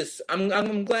 I'm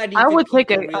glad. I would take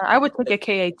a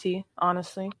KAT,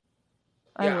 honestly.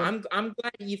 Yeah, I'm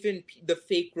glad even the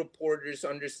fake reporters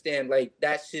understand like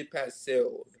that ship has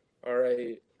sailed. All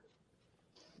right,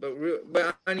 but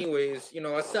anyways,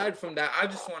 aside from that, I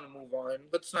just want to move on.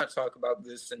 Let's not talk about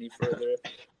this any further.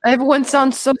 Everyone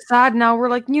sounds so sad now. We're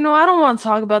like, I don't want to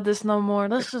talk about this no more.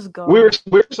 Let's just go. We're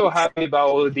so happy about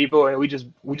Oladipo, and we just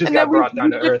got brought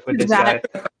down to earth with this guy.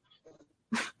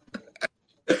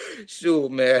 Shoot,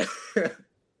 man.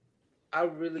 I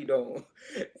really don't.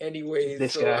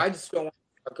 Anyways, I just don't want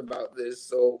to talk about this.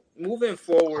 So moving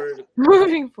forward.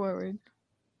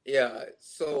 Yeah.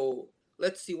 So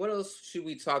let's see. What else should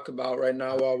we talk about right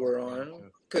now while we're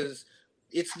on? Because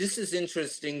this is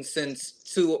interesting since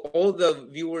to all the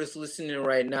viewers listening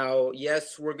right now,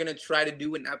 yes, we're gonna try to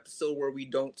do an episode where we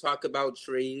don't talk about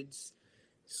trades.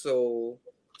 So.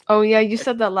 Oh yeah, you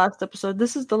said that last episode.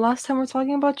 This is the last time we're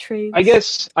talking about trades. I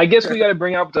guess we gotta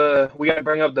bring up the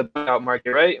buyout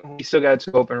market, right? We still got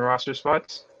 2 open roster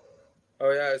spots.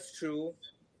 Oh yeah, it's true.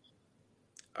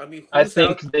 I mean, I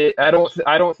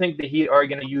don't think the Heat are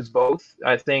gonna use both.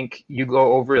 I think you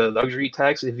go over the luxury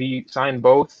tax if you sign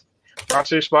both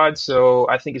roster spots. So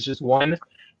I think it's just one.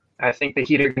 I think the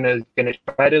Heat are gonna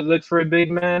try to look for a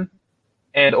big man,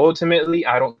 and ultimately,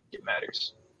 I don't think it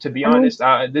matters. To be honest,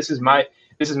 this is my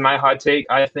hot take.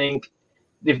 I think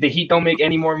if the Heat don't make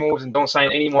any more moves and don't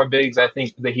sign any more bigs, I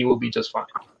think the Heat will be just fine.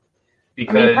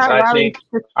 Because I think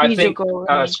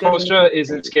Spoelstra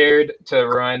isn't scared to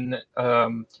run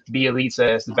Bjelica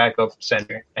as the backup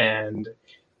center, and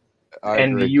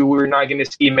you were not going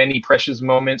to see many precious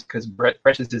moments because Brett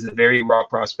Precious is a very raw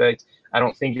prospect. I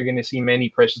don't think you're going to see many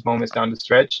precious moments down the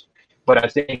stretch, but I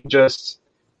think just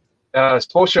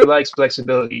Spoelstra likes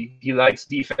flexibility. He likes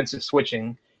defensive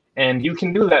switching. And you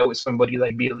can do that with somebody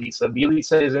like Bjelica.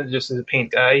 Bjelica isn't just a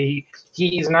paint guy.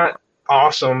 He's not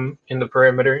awesome in the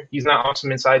perimeter. He's not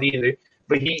awesome inside either.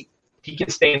 But he can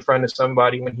stay in front of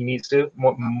somebody when he needs to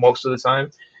most of the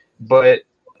time. But,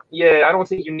 yeah, I don't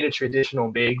think you need a traditional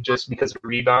big just because of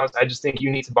rebounds. I just think you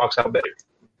need to box out better.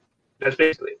 That's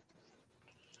basically it.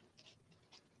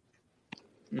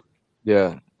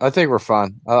 Yeah, I think we're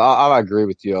fine. I agree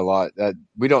with you a lot. That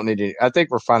we don't need any. I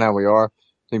think we're fine how we are.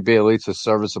 I think Bjelica's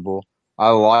serviceable. I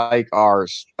like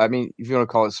ours. I mean, if you want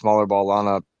to call it smaller ball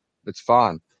lineup, it's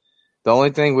fine. The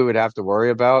only thing we would have to worry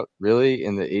about, really,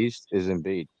 in the East is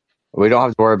Embiid. We don't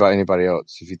have to worry about anybody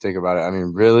else, if you think about it. I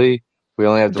mean, really, we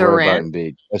only have to worry about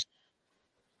Embiid.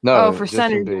 For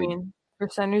centers, you mean? For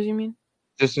centers, you mean?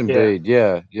 Just Embiid,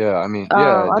 yeah. I mean,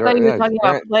 I thought you were talking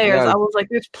about players. I was like,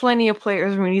 there's plenty of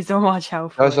players we need to watch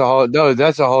out for. That's a whole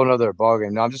nother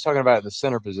ballgame. No, I'm just talking about the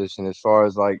center position as far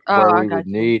as like where we would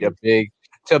need a big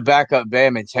to back up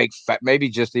Bam and take maybe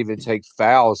just even take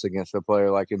fouls against a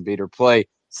player like Embiid or play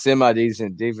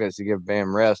semi-decent defense to give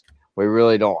Bam rest. We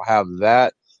really don't have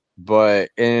that. But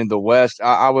in the West,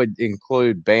 I would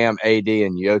include Bam, AD,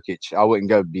 and Jokic. I wouldn't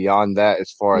go beyond that as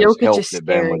far as help that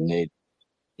Bam would need.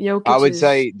 I would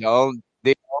say the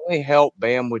only help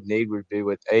Bam would need would be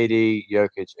with AD,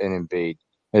 Jokic, and Embiid.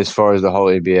 As far as the whole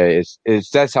NBA,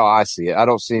 that's how I see it. I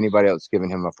don't see anybody else giving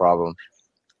him a problem.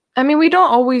 I mean, we don't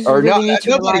always really need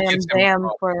to rely on Bam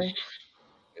for.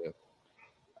 Yeah.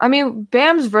 I mean,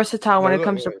 Bam's versatile when it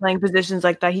comes to playing positions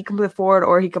like that. He can play forward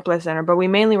or he can play center, but we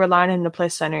mainly rely on him to play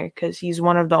center because he's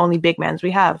one of the only big mans we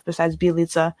have besides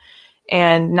Bjelica.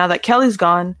 And now that Kelly's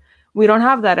gone, we don't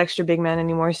have that extra big man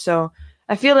anymore. So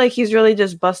I feel like he's really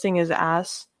just busting his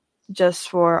ass just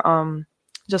for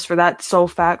that sole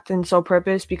fact and sole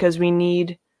purpose because we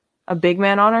need a big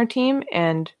man on our team.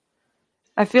 And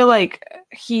I feel like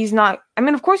he's not – I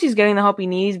mean, of course he's getting the help he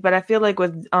needs, but I feel like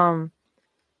with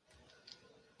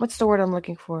what's the word I'm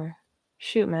looking for?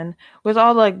 Shoot, man. With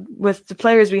the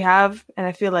players we have, and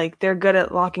I feel like they're good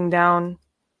at locking down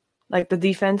like the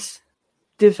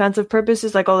defensive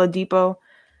purposes like Oladipo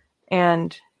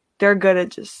and they're good at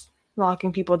just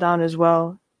locking people down as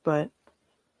well. But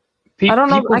I don't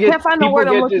know. I can't find the word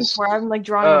I'm looking for. I'm like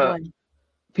drawing a blank.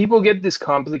 People get this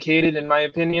complicated, in my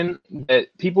opinion, that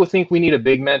people think we need a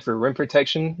big man for rim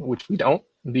protection, which we don't,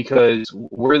 because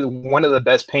we're one of the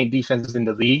best paint defenses in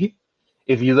the league.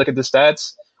 If you look at the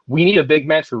stats, we need a big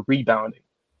man for rebounding.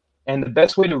 And the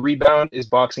best way to rebound is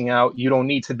boxing out. You don't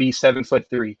need to be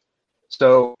 7'3".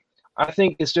 So I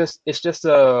think it's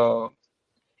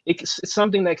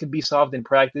something that could be solved in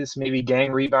practice. Maybe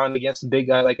gang rebound against a big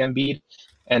guy like Embiid,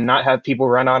 and not have people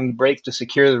run on the break to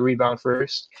secure the rebound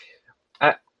first.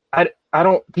 I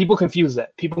don't. People confuse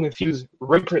that. People confuse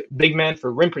big man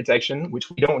for rim protection, which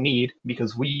we don't need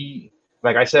because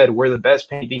like I said, we're the best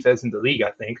paint defense in the league.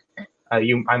 I think.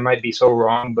 I might be so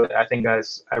wrong, but I think I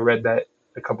read that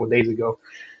a couple of days ago.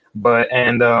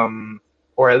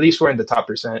 Or at least we're in the top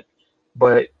percent.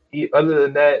 But other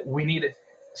than that, we need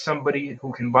somebody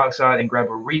who can box out and grab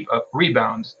a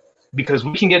rebound because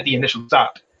we can get the initial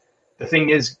stop. The thing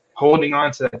is holding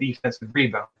on to that defensive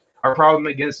rebound. Our problem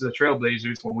against the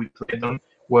Trailblazers when we played them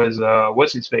was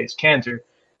what's his face, Cantor.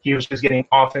 He was just getting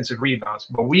offensive rebounds,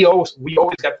 but we always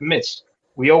got the miss.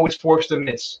 We always forced the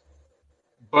miss,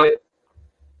 but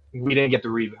we didn't get the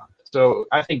rebound. So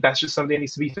I think that's just something that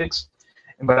needs to be fixed.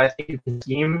 But I think the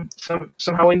team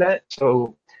somehow in that.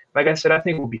 So like I said, I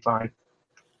think we'll be fine.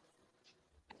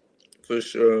 For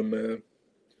sure, man.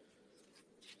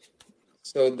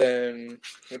 So then,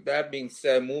 with that being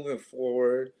said, moving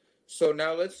forward. So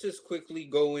now let's just quickly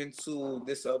go into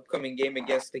this upcoming game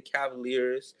against the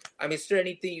Cavaliers. I mean, is there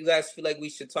anything you guys feel like we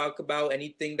should talk about?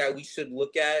 Anything that we should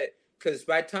look at? Because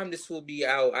by the time this will be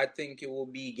out, I think it will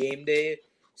be game day.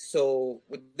 So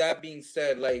with that being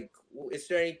said, like, is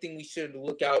there anything we should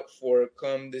look out for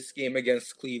come this game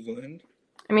against Cleveland?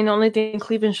 I mean, the only thing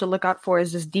Cleveland should look out for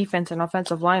is this defense and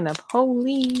offensive lineup.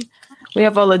 Holy. We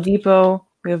have Oladipo.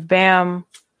 We have Bam.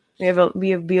 We have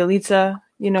Bielitsa.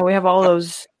 You know, we have all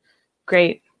those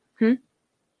great. Were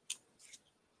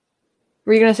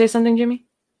you going to say something, Jimmy?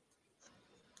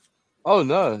 Oh,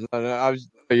 no.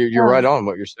 You're right on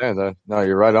what you're saying, though. No,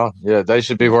 you're right on. Yeah, they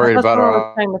should be worried about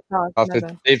our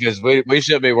offensive defense. We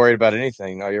shouldn't be worried about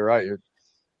anything. No, you're right. You're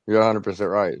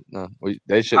 100% right. No,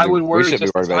 they should. We should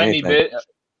be worried about anything.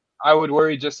 I would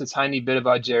worry just a tiny bit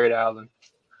about Jared Allen.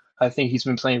 I think he's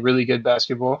been playing really good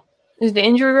basketball. Is the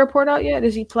injury report out yet?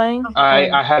 Is he playing?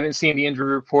 I haven't seen the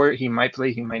injury report. He might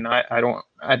play. He might not.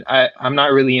 I'm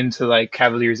not really into like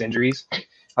Cavaliers injuries.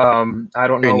 I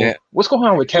don't know what's going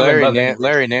on with Kevin Love.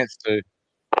 Larry Nance too.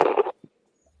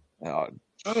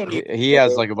 He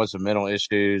has like a bunch of mental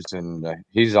issues, and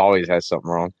he's always has something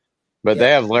wrong. But they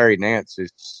have Larry Nance,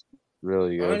 who's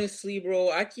really good. Honestly,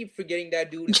 bro, I keep forgetting that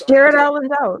dude. Jared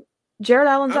Allen's out. Jared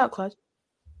Allen's out, Clutch.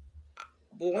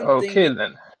 Okay,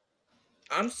 then.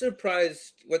 I'm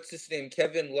surprised. What's his name?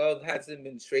 Kevin Love hasn't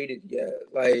been traded yet.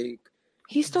 Like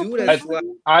he's still.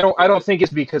 I don't think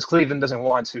it's because Cleveland doesn't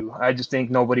want to. I just think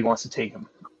nobody wants to take him.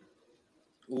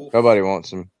 Oof. Nobody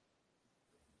wants him.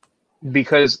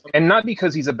 Not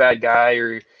because he's a bad guy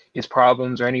or his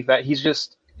problems or anything. That he's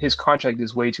just his contract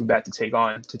is way too bad to take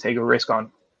a risk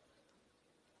on.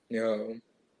 Yeah.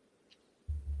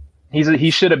 He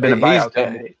should have been a buyout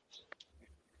candidate.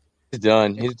 He's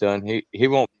done. He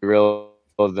won't be relevant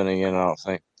again, I don't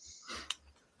think.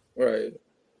 Right.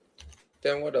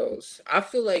 Then what else? I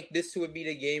feel like this would be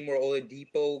the game where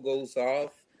Oladipo goes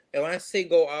off. And when I say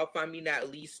go off, I mean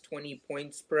at least 20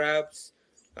 points, perhaps.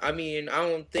 I mean, I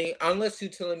don't think, unless you're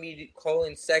telling me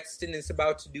Colin Sexton is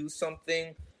about to do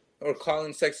something, or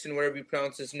Colin Sexton, whatever you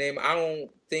pronounce his name, I don't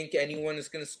think anyone is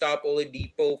going to stop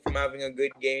Oladipo from having a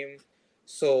good game.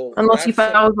 So unless he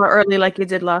fouls early like he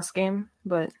did last game,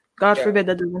 but God forbid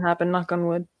that doesn't happen, knock on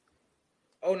wood.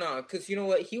 Oh, no, because you know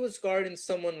what? He was guarding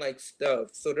someone like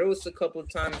Steph. So there was a couple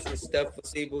of times where Steph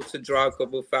was able to draw a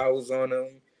couple of fouls on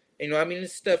him. You know, I mean,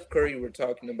 it's Steph Curry we're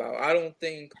talking about. I don't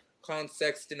think Colin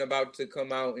Sexton about to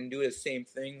come out and do the same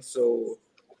thing. So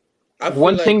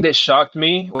one thing that shocked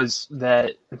me was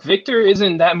that Victor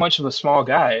isn't that much of a small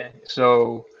guy.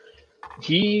 So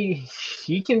he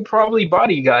can probably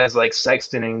body guys like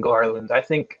Sexton and Garland. I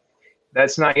think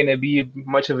that's not going to be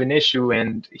much of an issue,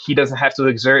 and he doesn't have to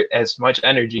exert as much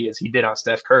energy as he did on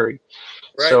Steph Curry.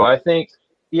 Right. So I think,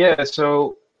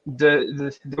 so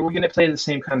we're going to play the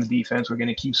same kind of defense. We're going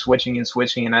to keep switching,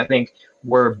 and I think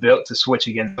we're built to switch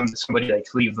against somebody like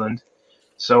Cleveland.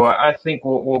 So I think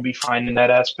we'll be fine in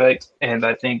that aspect, and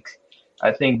I think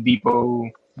Depot.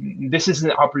 This is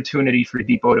an opportunity for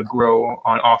Depot to grow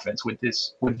on offense with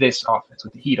this offense,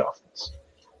 with the Heat offense.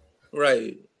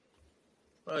 Right.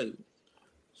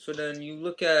 So then you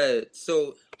look at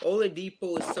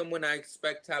Oladipo is someone I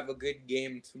expect to have a good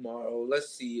game tomorrow.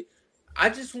 Let's see.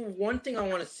 One thing I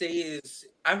want to say is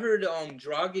I heard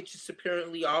Dragic is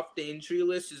apparently off the injury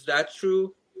list. Is that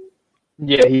true?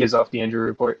 Yeah, he is off the injury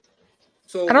report.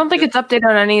 So I don't think it's updated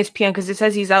on ESPN because it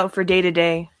says he's out for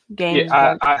day-to-day games.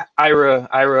 Yeah, Ira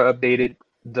updated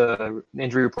the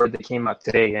injury report that came out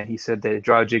today, and he said that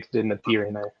Dragic didn't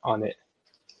appear on it.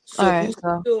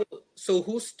 So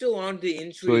who's still on the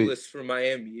injury list for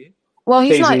Miami? Well,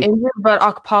 he's not injured, but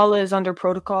Okpala is under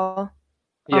protocol.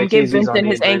 Yeah, gave Vincent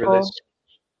his ankle. List.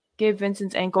 Gave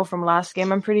Vincent's ankle from last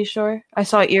game. I'm pretty sure. I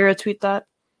saw Ira tweet that.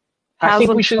 I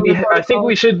think we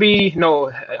should be.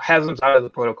 No, Haslam's out of the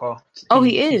protocol.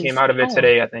 He is. He came out of it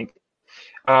today, I think.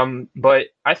 But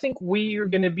I think we are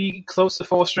going to be close to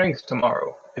full strength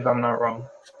tomorrow, if I'm not wrong.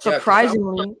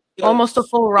 Surprisingly, almost a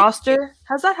full roster.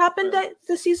 Has that happened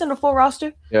this season? A full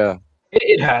roster? Yeah.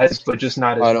 It has, but just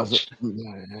not as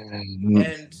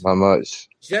much. Not much.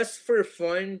 Just for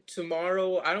fun,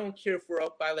 tomorrow, I don't care if we're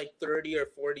up by like 30 or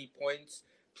 40 points.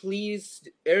 Please,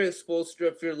 Erik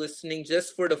Spoelstra, if you're listening,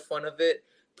 just for the fun of it,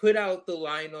 put out the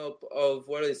lineup of,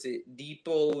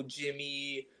 Depot,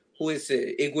 Jimmy,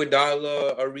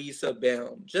 Iguodala, Ariza,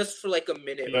 Bam. Just for like a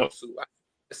minute or two. I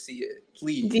see it,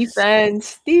 please.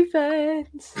 Defense.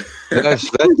 That's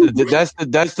the death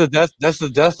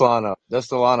lineup. That's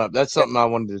the lineup. That's something I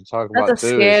wanted to talk about too. That's a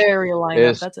scary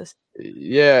lineup.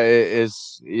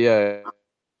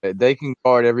 They can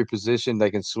guard every position.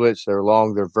 They can switch. They're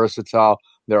long. They're versatile.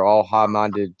 They're all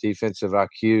high-minded defensive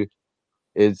IQ.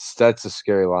 That's a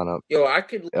scary lineup. Yo, I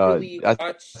could literally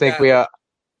watch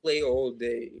play all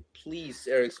day. Please,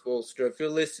 Erik Spoelstra, if you're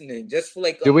listening, just for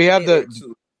like Do we have the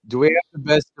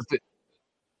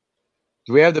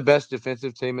best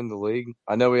defensive team in the league?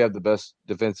 I know we have the best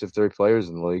defensive three players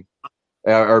in the league,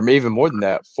 or even more than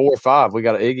that, 4 or 5. We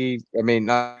got Iggy. I mean,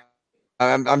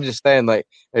 I'm just saying, like,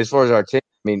 as far as our team,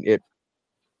 I mean,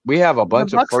 we have a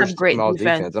bunch of first team all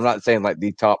defense. I'm not saying like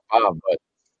the top 5, but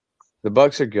the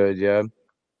Bucks are good. Yeah,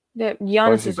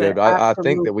 Giannis is good. I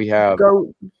think that we have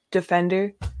GOAT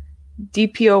defender.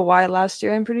 DPOY last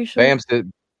year, I'm pretty sure.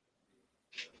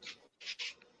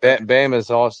 Bam is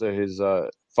also his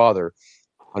father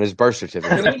on his birth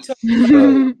certificate.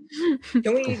 Can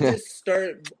we just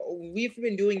start? We've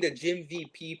been doing the Jim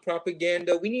VP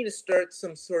propaganda. We need to start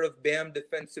some sort of Bam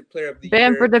Defensive Player of the Year.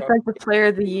 Bam for Defensive Player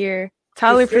of the Year.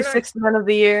 Tyler for Sixth Man of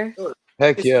the Year.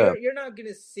 Heck yeah! You're not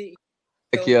gonna see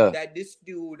that this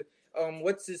dude.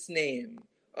 What's his name?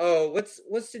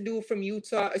 What's the dude from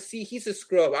Utah? See, he's a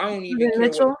scrub. I don't even care.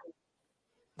 Mitchell?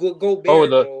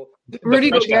 Gobert.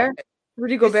 Rudy Gobert.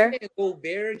 Rudy Gobert.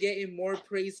 Gobert getting more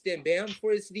praise than Bam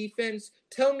for his defense.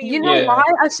 Tell me, you know why?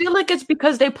 I feel like it's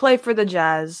because they play for the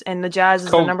Jazz, and the Jazz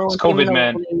is the number one team in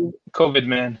the league. COVID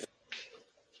man,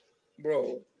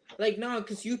 bro. Like,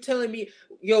 because you telling me,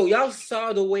 y'all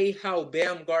saw the way how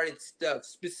Bam guarded Steph,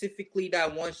 specifically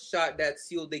that one shot that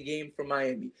sealed the game for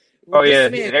Miami.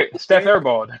 Steph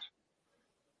airballed.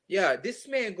 Yeah, this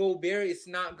man Gobert is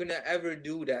not gonna ever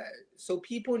do that. So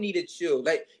people need to chill.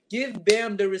 Like, give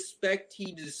Bam the respect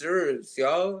he deserves,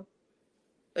 y'all.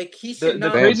 Like, he should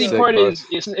not. The crazy part is,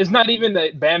 it's not even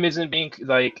that Bam isn't being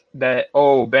like that.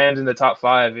 Oh, Bam's in the top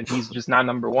 5 and he's just not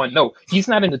number 1. No, he's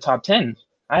not in the top 10.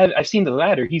 I've seen the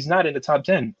ladder. He's not in the top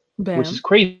 10, which is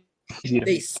crazy.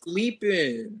 They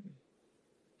sleeping.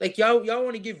 Like, y'all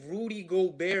want to give Rudy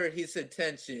Gobert his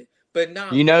attention, but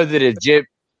not. You know that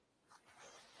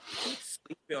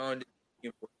sleeping on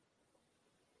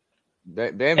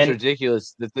Bam's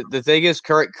ridiculous. The thing is,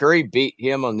 Curry beat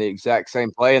him on the exact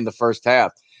same play in the first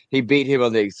half. He beat him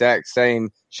on the exact same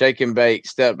shake and bake,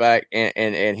 step back,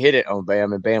 and hit it on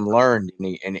Bam. And Bam learned,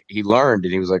 and he learned,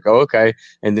 and he was like, "Oh, okay."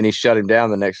 And then he shut him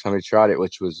down the next time he tried it,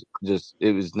 which was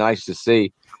it was nice to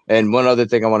see. And one other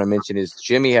thing I want to mention is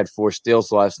Jimmy had 4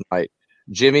 steals last night.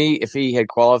 Jimmy, if he had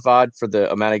qualified for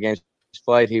the amount of games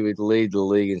played, he would lead the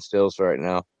league in steals right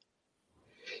now.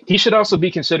 He should also be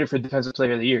considered for Defensive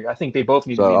Player of the Year. I think they both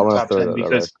need to be in the top 10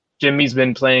 because Jimmy's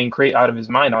been playing great out of his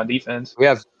mind on defense. We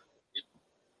have,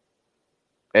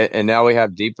 and now we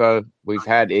have Depot. We've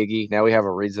had Iggy. Now we have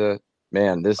Ariza.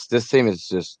 Man, this team is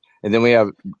just. And then we have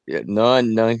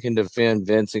none can defend.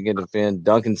 Vincent can defend.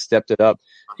 Duncan stepped it up.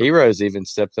 Heroes even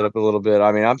stepped it up a little bit.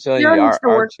 I mean, I'm telling you,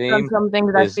 our team. Something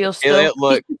that I feel still.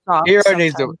 Look, Hero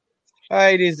needs to.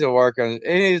 He needs to work on.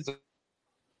 He needs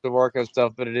to work on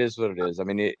stuff, but it is what it is. I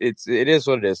mean, it is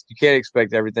what it is. You can't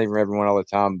expect everything from everyone all the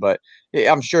time, but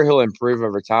I'm sure he'll improve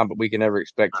over time. But we can never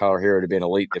expect Tyler Hero to be an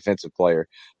elite defensive player.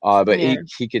 But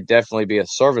he could definitely be a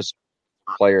service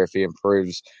player if he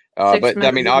improves. But I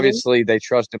mean, obviously they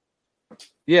trust him.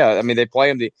 Yeah, I mean they play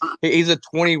him. He's a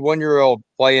 21-year-old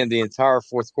playing the entire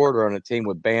fourth quarter on a team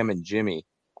with Bam and Jimmy.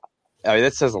 I mean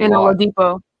that says a lot.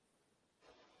 Oladipo.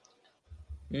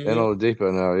 And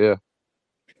Oladipo now,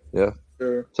 yeah.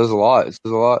 Sure. Says a lot. It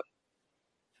says a lot.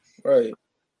 Right.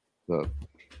 So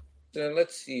Then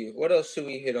let's see. What else should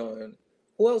we hit on?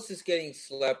 Who else is getting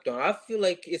slept on? I feel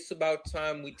like it's about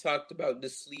time we talked about the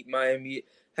sleep Miami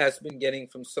has been getting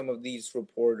from some of these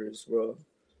reporters, bro.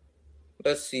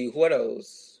 Let's see. What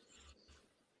else?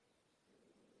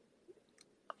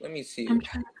 Let me see. I'm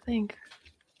trying to think.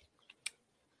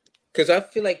 Because I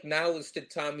feel like now is the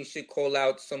time we should call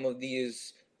out some of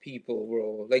these people,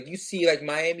 bro. Like, you see, like,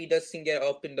 Miami doesn't get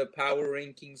up in the power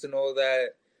rankings and all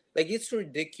that. Like, it's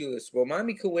ridiculous, bro.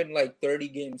 Miami could win, like, 30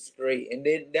 games straight, and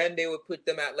then they would put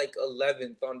them at, like,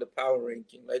 11th on the power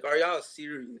ranking. Like, are y'all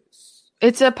serious?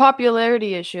 It's a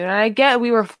popularity issue. And I get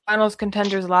we were finals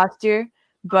contenders last year,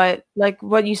 but, like,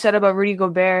 what you said about Rudy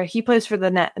Gobert, he plays for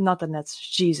the not the Nets,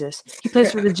 Jesus. He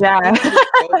plays for the Jazz.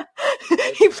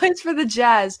 He plays for the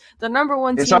Jazz, the number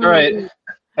one team. It's all right.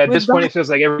 At this point, it feels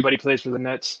like everybody plays for the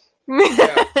Nets.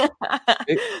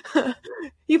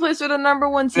 He plays for the number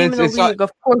one team in the league.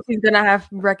 Of course, he's gonna have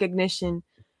recognition.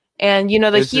 And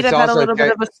the Heat have had a little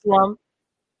bit of a slump.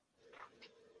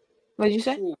 What did you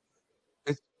say?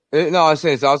 No, I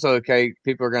say it's also okay.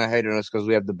 People are gonna hate on us because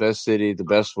we have the best city, the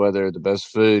best weather, the best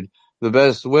food, the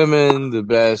best women, the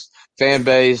best fan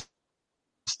base,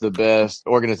 the best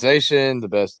organization, the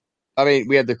best. I mean,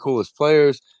 we have the coolest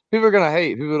players. People are gonna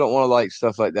hate. People don't want to like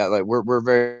stuff like that. Like we're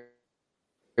very,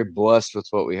 very blessed with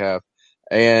what we have,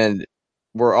 and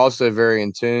we're also very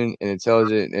in tune and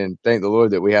intelligent. And thank the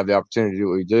Lord that we have the opportunity to do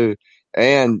what we do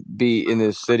and be in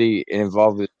this city and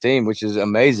involved with the team, which is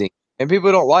amazing. And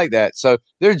people don't like that, so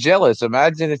they're jealous.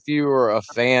 Imagine if you were a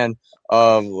fan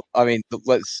of. I mean,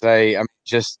 let's say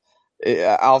just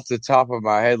off the top of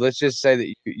my head, let's just say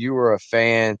that you were a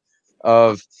fan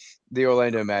of the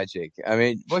Orlando Magic. I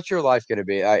mean, what's your life going to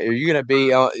be? Are you going to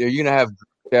be? Are you going to have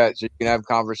chats? Are you going to have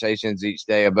conversations each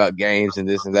day about games and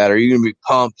this and that? Are you going to be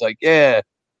pumped? Like, yeah.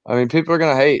 I mean, people are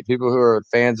going to hate people who are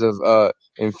fans of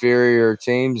inferior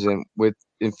teams and with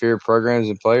inferior programs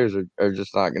and players are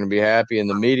just not going to be happy. And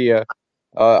the media,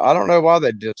 I don't know why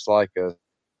they dislike us.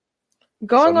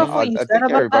 Going off what you said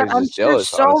about that, I'm sure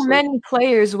so many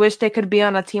players wish they could be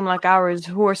on a team like ours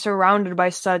who are surrounded by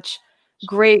such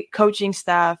great coaching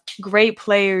staff, great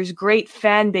players, great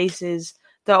fan bases,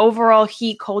 the overall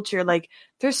Heat culture. Like,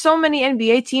 there's so many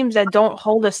NBA teams that don't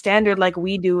hold a standard like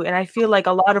we do, and I feel like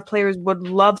a lot of players would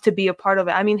love to be a part of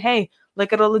it. I mean, hey,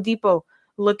 look at Oladipo.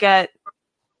 Look at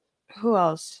who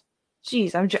else?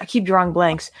 Jeez, I keep drawing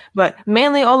blanks, but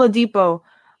mainly Oladipo.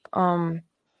 Oh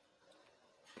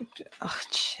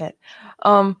shit.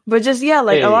 But just a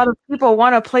lot of people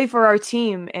want to play for our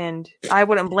team, and I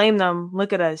wouldn't blame them.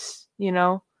 Look at us,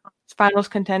 finals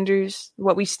contenders,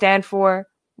 what we stand for,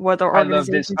 what our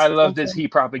organization. I love this Heat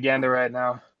propaganda right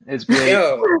now. It's great.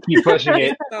 Keep pushing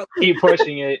it. Keep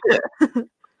pushing it.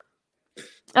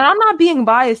 And I'm not being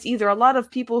biased either. A lot of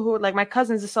people who are like my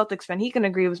cousin's a Celtics fan, he can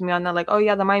agree with me on that. Like, oh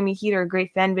yeah, the Miami Heat are a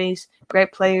great fan base,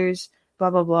 great players,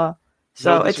 blah blah blah.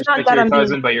 So it's not that I'm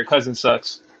cousin, but your cousin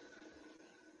sucks.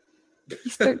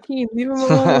 He's 13. Leave him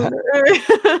alone.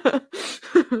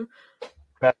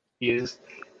 He is.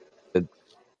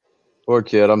 Poor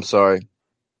kid. I'm sorry.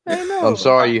 I know. I'm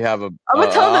sorry you have a.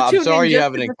 I'm sorry you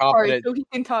have an incompetent. So he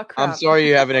can talk crap. I'm sorry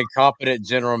you have an incompetent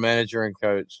general manager and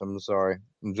coach. I'm sorry.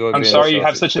 I'm sorry you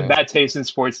have such a bad taste in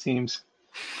sports teams.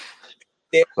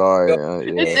 Sorry.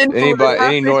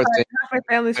 Any North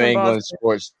England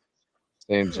sports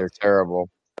teams are terrible.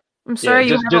 I'm sorry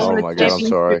you haven't won a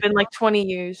championship in like 20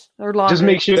 years or longer.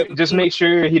 Just make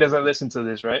sure he doesn't listen to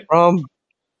this, right? I'm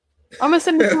gonna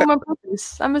send it to him on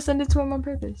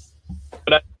purpose.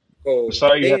 But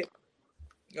sorry.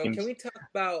 Can we talk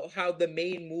about how the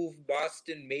main move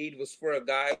Boston made was for a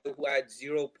guy who had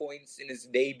 0 points in his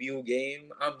debut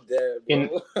game? I'm there,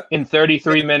 bro. In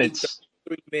 33 minutes.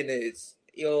 3 minutes.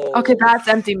 Yo. Okay, that's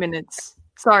empty minutes.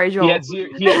 Sorry, Joel. He had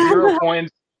 0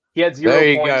 points. He had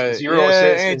 0 points, 0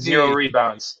 assists, and 0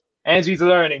 rebounds. Angie's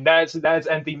learning. That's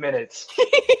empty minutes.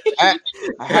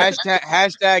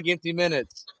 Hashtag empty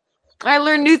minutes. I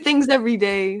learn new things every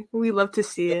day. We love to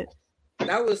see it.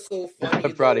 That was so funny.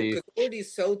 I'm proud of you. Because all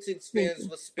these Celtics fans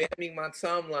were spamming my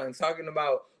timeline talking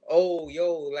about,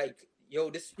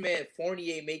 this man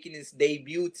Fournier making his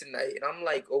debut tonight. And I'm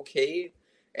like, okay.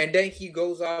 And then he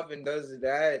goes off and does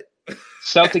that.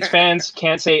 Celtics fans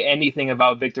can't say anything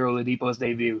about Victor Oladipo's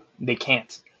debut. They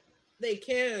can't. They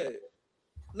can't.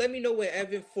 Let me know when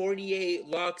Evan Fournier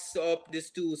locks up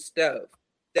this dude's Steph.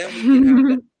 then we can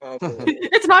have that combo.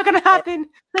 It's not gonna happen.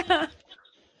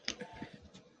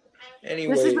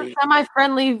 Anyway, this is a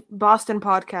semi-friendly Boston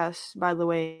podcast, by the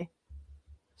way.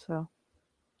 So.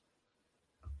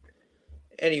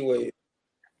 Anyway.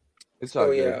 It's all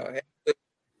good. Yeah.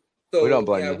 So, we don't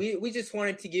blame you. We just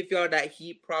wanted to give y'all that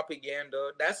Heat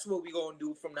propaganda. That's what we're going to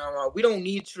do from now on. We don't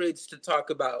need trades to talk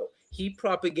about. Heat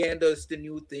propaganda is the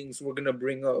new things we're going to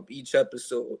bring up each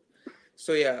episode.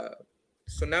 So, yeah.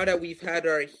 So, now that we've had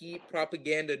our Heat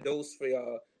propaganda dose for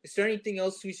y'all, is there anything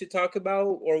else we should talk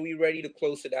about, or are we ready to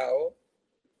close it out?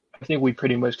 I think we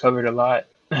pretty much covered a lot.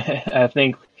 I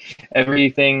think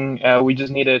everything, we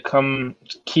just need to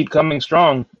keep coming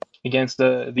strong against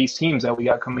these teams that we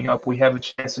got coming up. We have a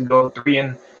chance to go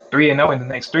 3-0 in the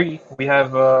next three. We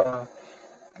have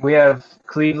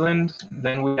Cleveland,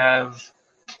 then we have,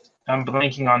 I'm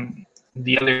blanking on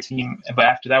the other team, but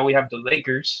after that we have the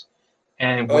Lakers,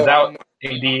 and without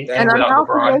AD and without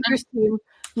LeBron. Lakers team,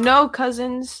 no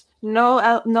Cousins,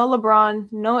 no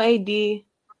LeBron, no AD.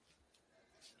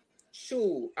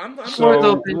 Shoot,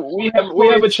 so we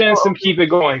have a chance to keep it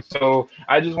going. So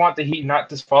I just want the Heat not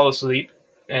to fall asleep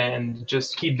and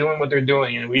just keep doing what they're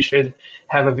doing, and we should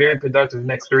have a very productive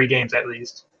next 3 games at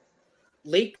least.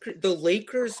 The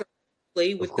Lakers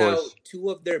play without two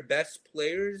of their best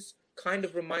players kind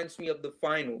of reminds me of the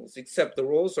finals, except the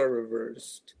roles are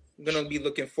reversed. I'm gonna be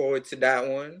looking forward to that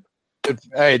one.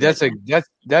 Hey, that's a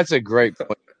great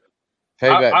point.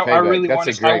 Payback. I really want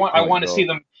to see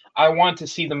them. I want to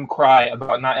see them cry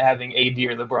about not having AD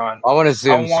or LeBron. I want to see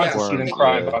them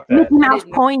cry about that. Enough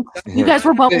points. You guys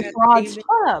were both frauds.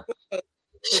 Shut up.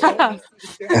 Shut up.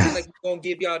 Like we're gonna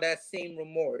give y'all that same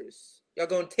remorse. Y'all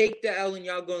gonna take the L and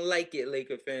y'all gonna like it,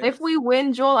 Laker fans. If we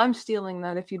win, Joel, I'm stealing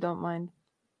that if you don't mind.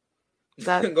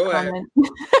 That Go comment.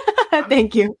 Ahead.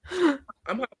 Thank you.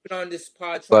 I'm hopping on this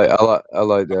pod. I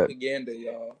like that. Propaganda,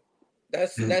 y'all.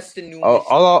 That's the new.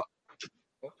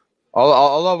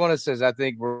 All I want to say is I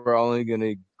think we're only going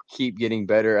to keep getting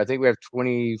better. I think we have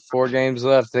 24 games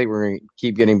left. I think we're going to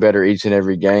keep getting better each and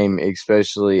every game,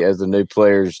 especially as the new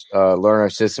players learn our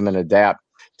system and adapt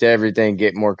to everything,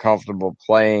 get more comfortable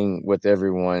playing with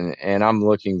everyone. And I'm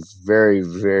looking very,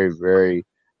 very, very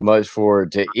much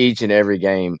forward to each and every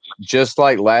game. Just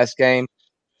like last game,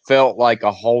 felt like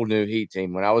a whole new Heat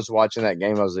team. When I was watching that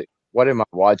game, I was like, what am I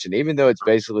watching? Even though it's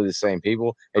basically the same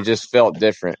people, it just felt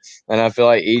different. And I feel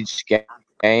like each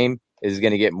game is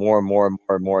going to get more and more and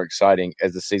more and more exciting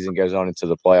as the season goes on into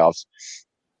the playoffs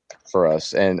for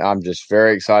us. And I'm just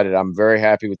very excited. I'm very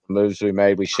happy with the moves we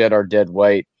made. We shed our dead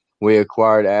weight. We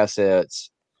acquired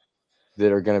assets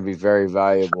that are going to be very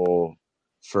valuable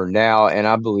for now, and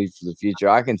I believe for the future.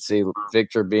 I can see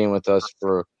Victor being with us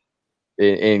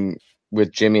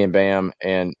with Jimmy and Bam,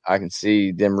 and I can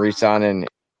see them re-signing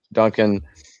Duncan,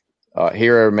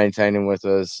 Hero maintaining with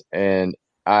us, and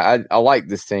I like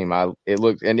this team. It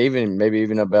looks, and maybe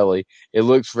even a belly. It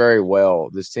looks very well.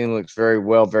 This team looks very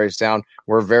well, very sound.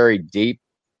 We're very deep.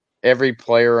 Every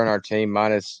player on our team,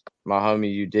 minus my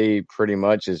homie UD, pretty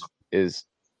much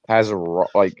has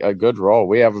a good role.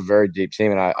 We have a very deep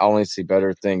team, and I only see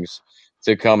better things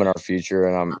to come in our future,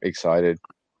 and I'm excited.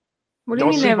 What do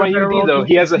you mean? Sleep on UD though.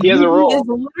 He has a role. He is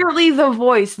literally the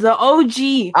voice, the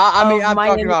OG. I'm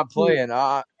talking about playing.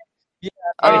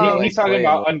 He's talking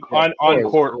about on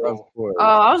court role. Oh,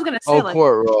 I was gonna say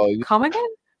court role. Come again?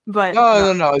 But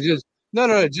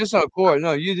no, just on court.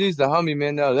 No, UD's the homie,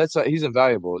 man. No, he's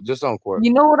invaluable. Just on court.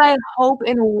 You know what I hope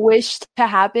and wish to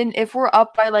happen if we're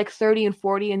up by like 30 and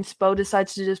 40, and Spo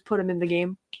decides to just put him in the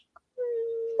game.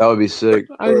 That would be sick.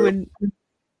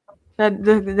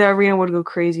 The arena would go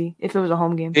crazy if it was a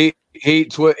home game.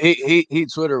 Heat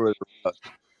Twitter was rough.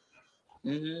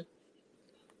 Mm-hmm.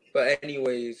 But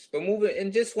anyways, moving,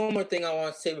 and just one more thing I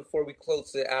want to say before we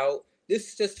close it out. This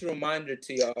is just a reminder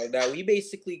to y'all that we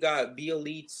basically got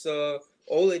Bjelica,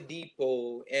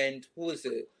 Oladipo, and who is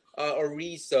it?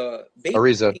 Ariza.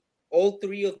 Basically, all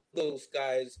three of those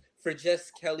guys for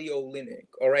just Kelly Olynyk.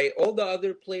 All right, all the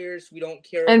other players we don't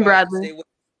care and about. Bradley.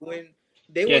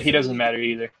 He doesn't matter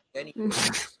either.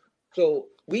 So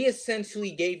we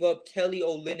essentially gave up Kelly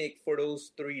Olynyk for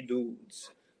those 3 dudes.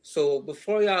 So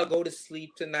before y'all go to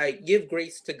sleep tonight, give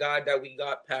grace to God that we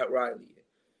got Pat Riley.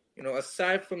 You know,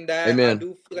 aside from that, Amen. I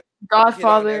do feel like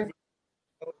Godfather.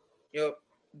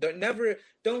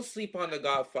 Don't sleep on the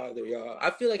Godfather, y'all.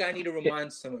 I feel like I need to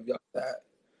remind some of y'all that.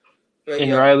 But,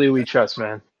 Riley, we trust,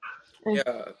 man.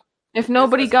 Yeah. If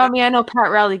nobody got me, I know Pat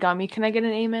Riley got me. Can I get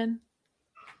an amen?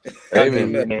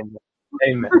 Amen.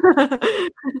 Amen.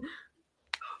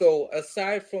 So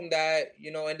aside from that,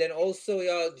 and then also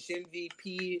y'all, Jim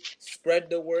VP, spread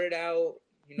the word out.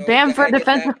 Bam for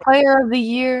Defensive Player of the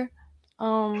Year.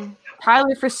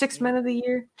 Tyler for Sixth Man of the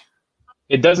Year.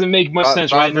 It doesn't make much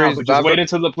sense right now, but just wait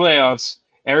until the playoffs.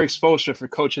 Eric Spoelstra for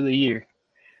Coach of the Year.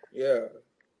 Yeah.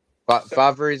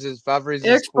 Five reasons.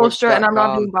 Eric Spoelstra, and I'm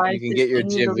not being biased. You can get your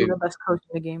gym. The best coach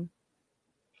in the game.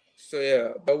 So yeah,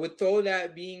 but with all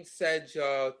that being said,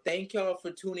 y'all, thank y'all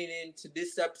for tuning in to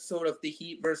this episode of the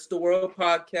Heat vs. the World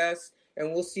podcast,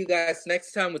 and we'll see you guys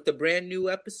next time with a brand new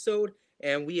episode,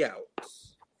 and we out.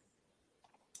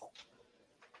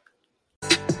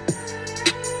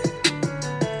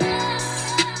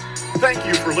 Thank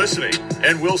you for listening,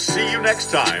 and we'll see you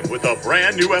next time with a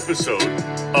brand new episode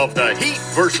of the Heat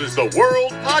vs. the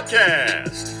World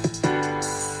podcast.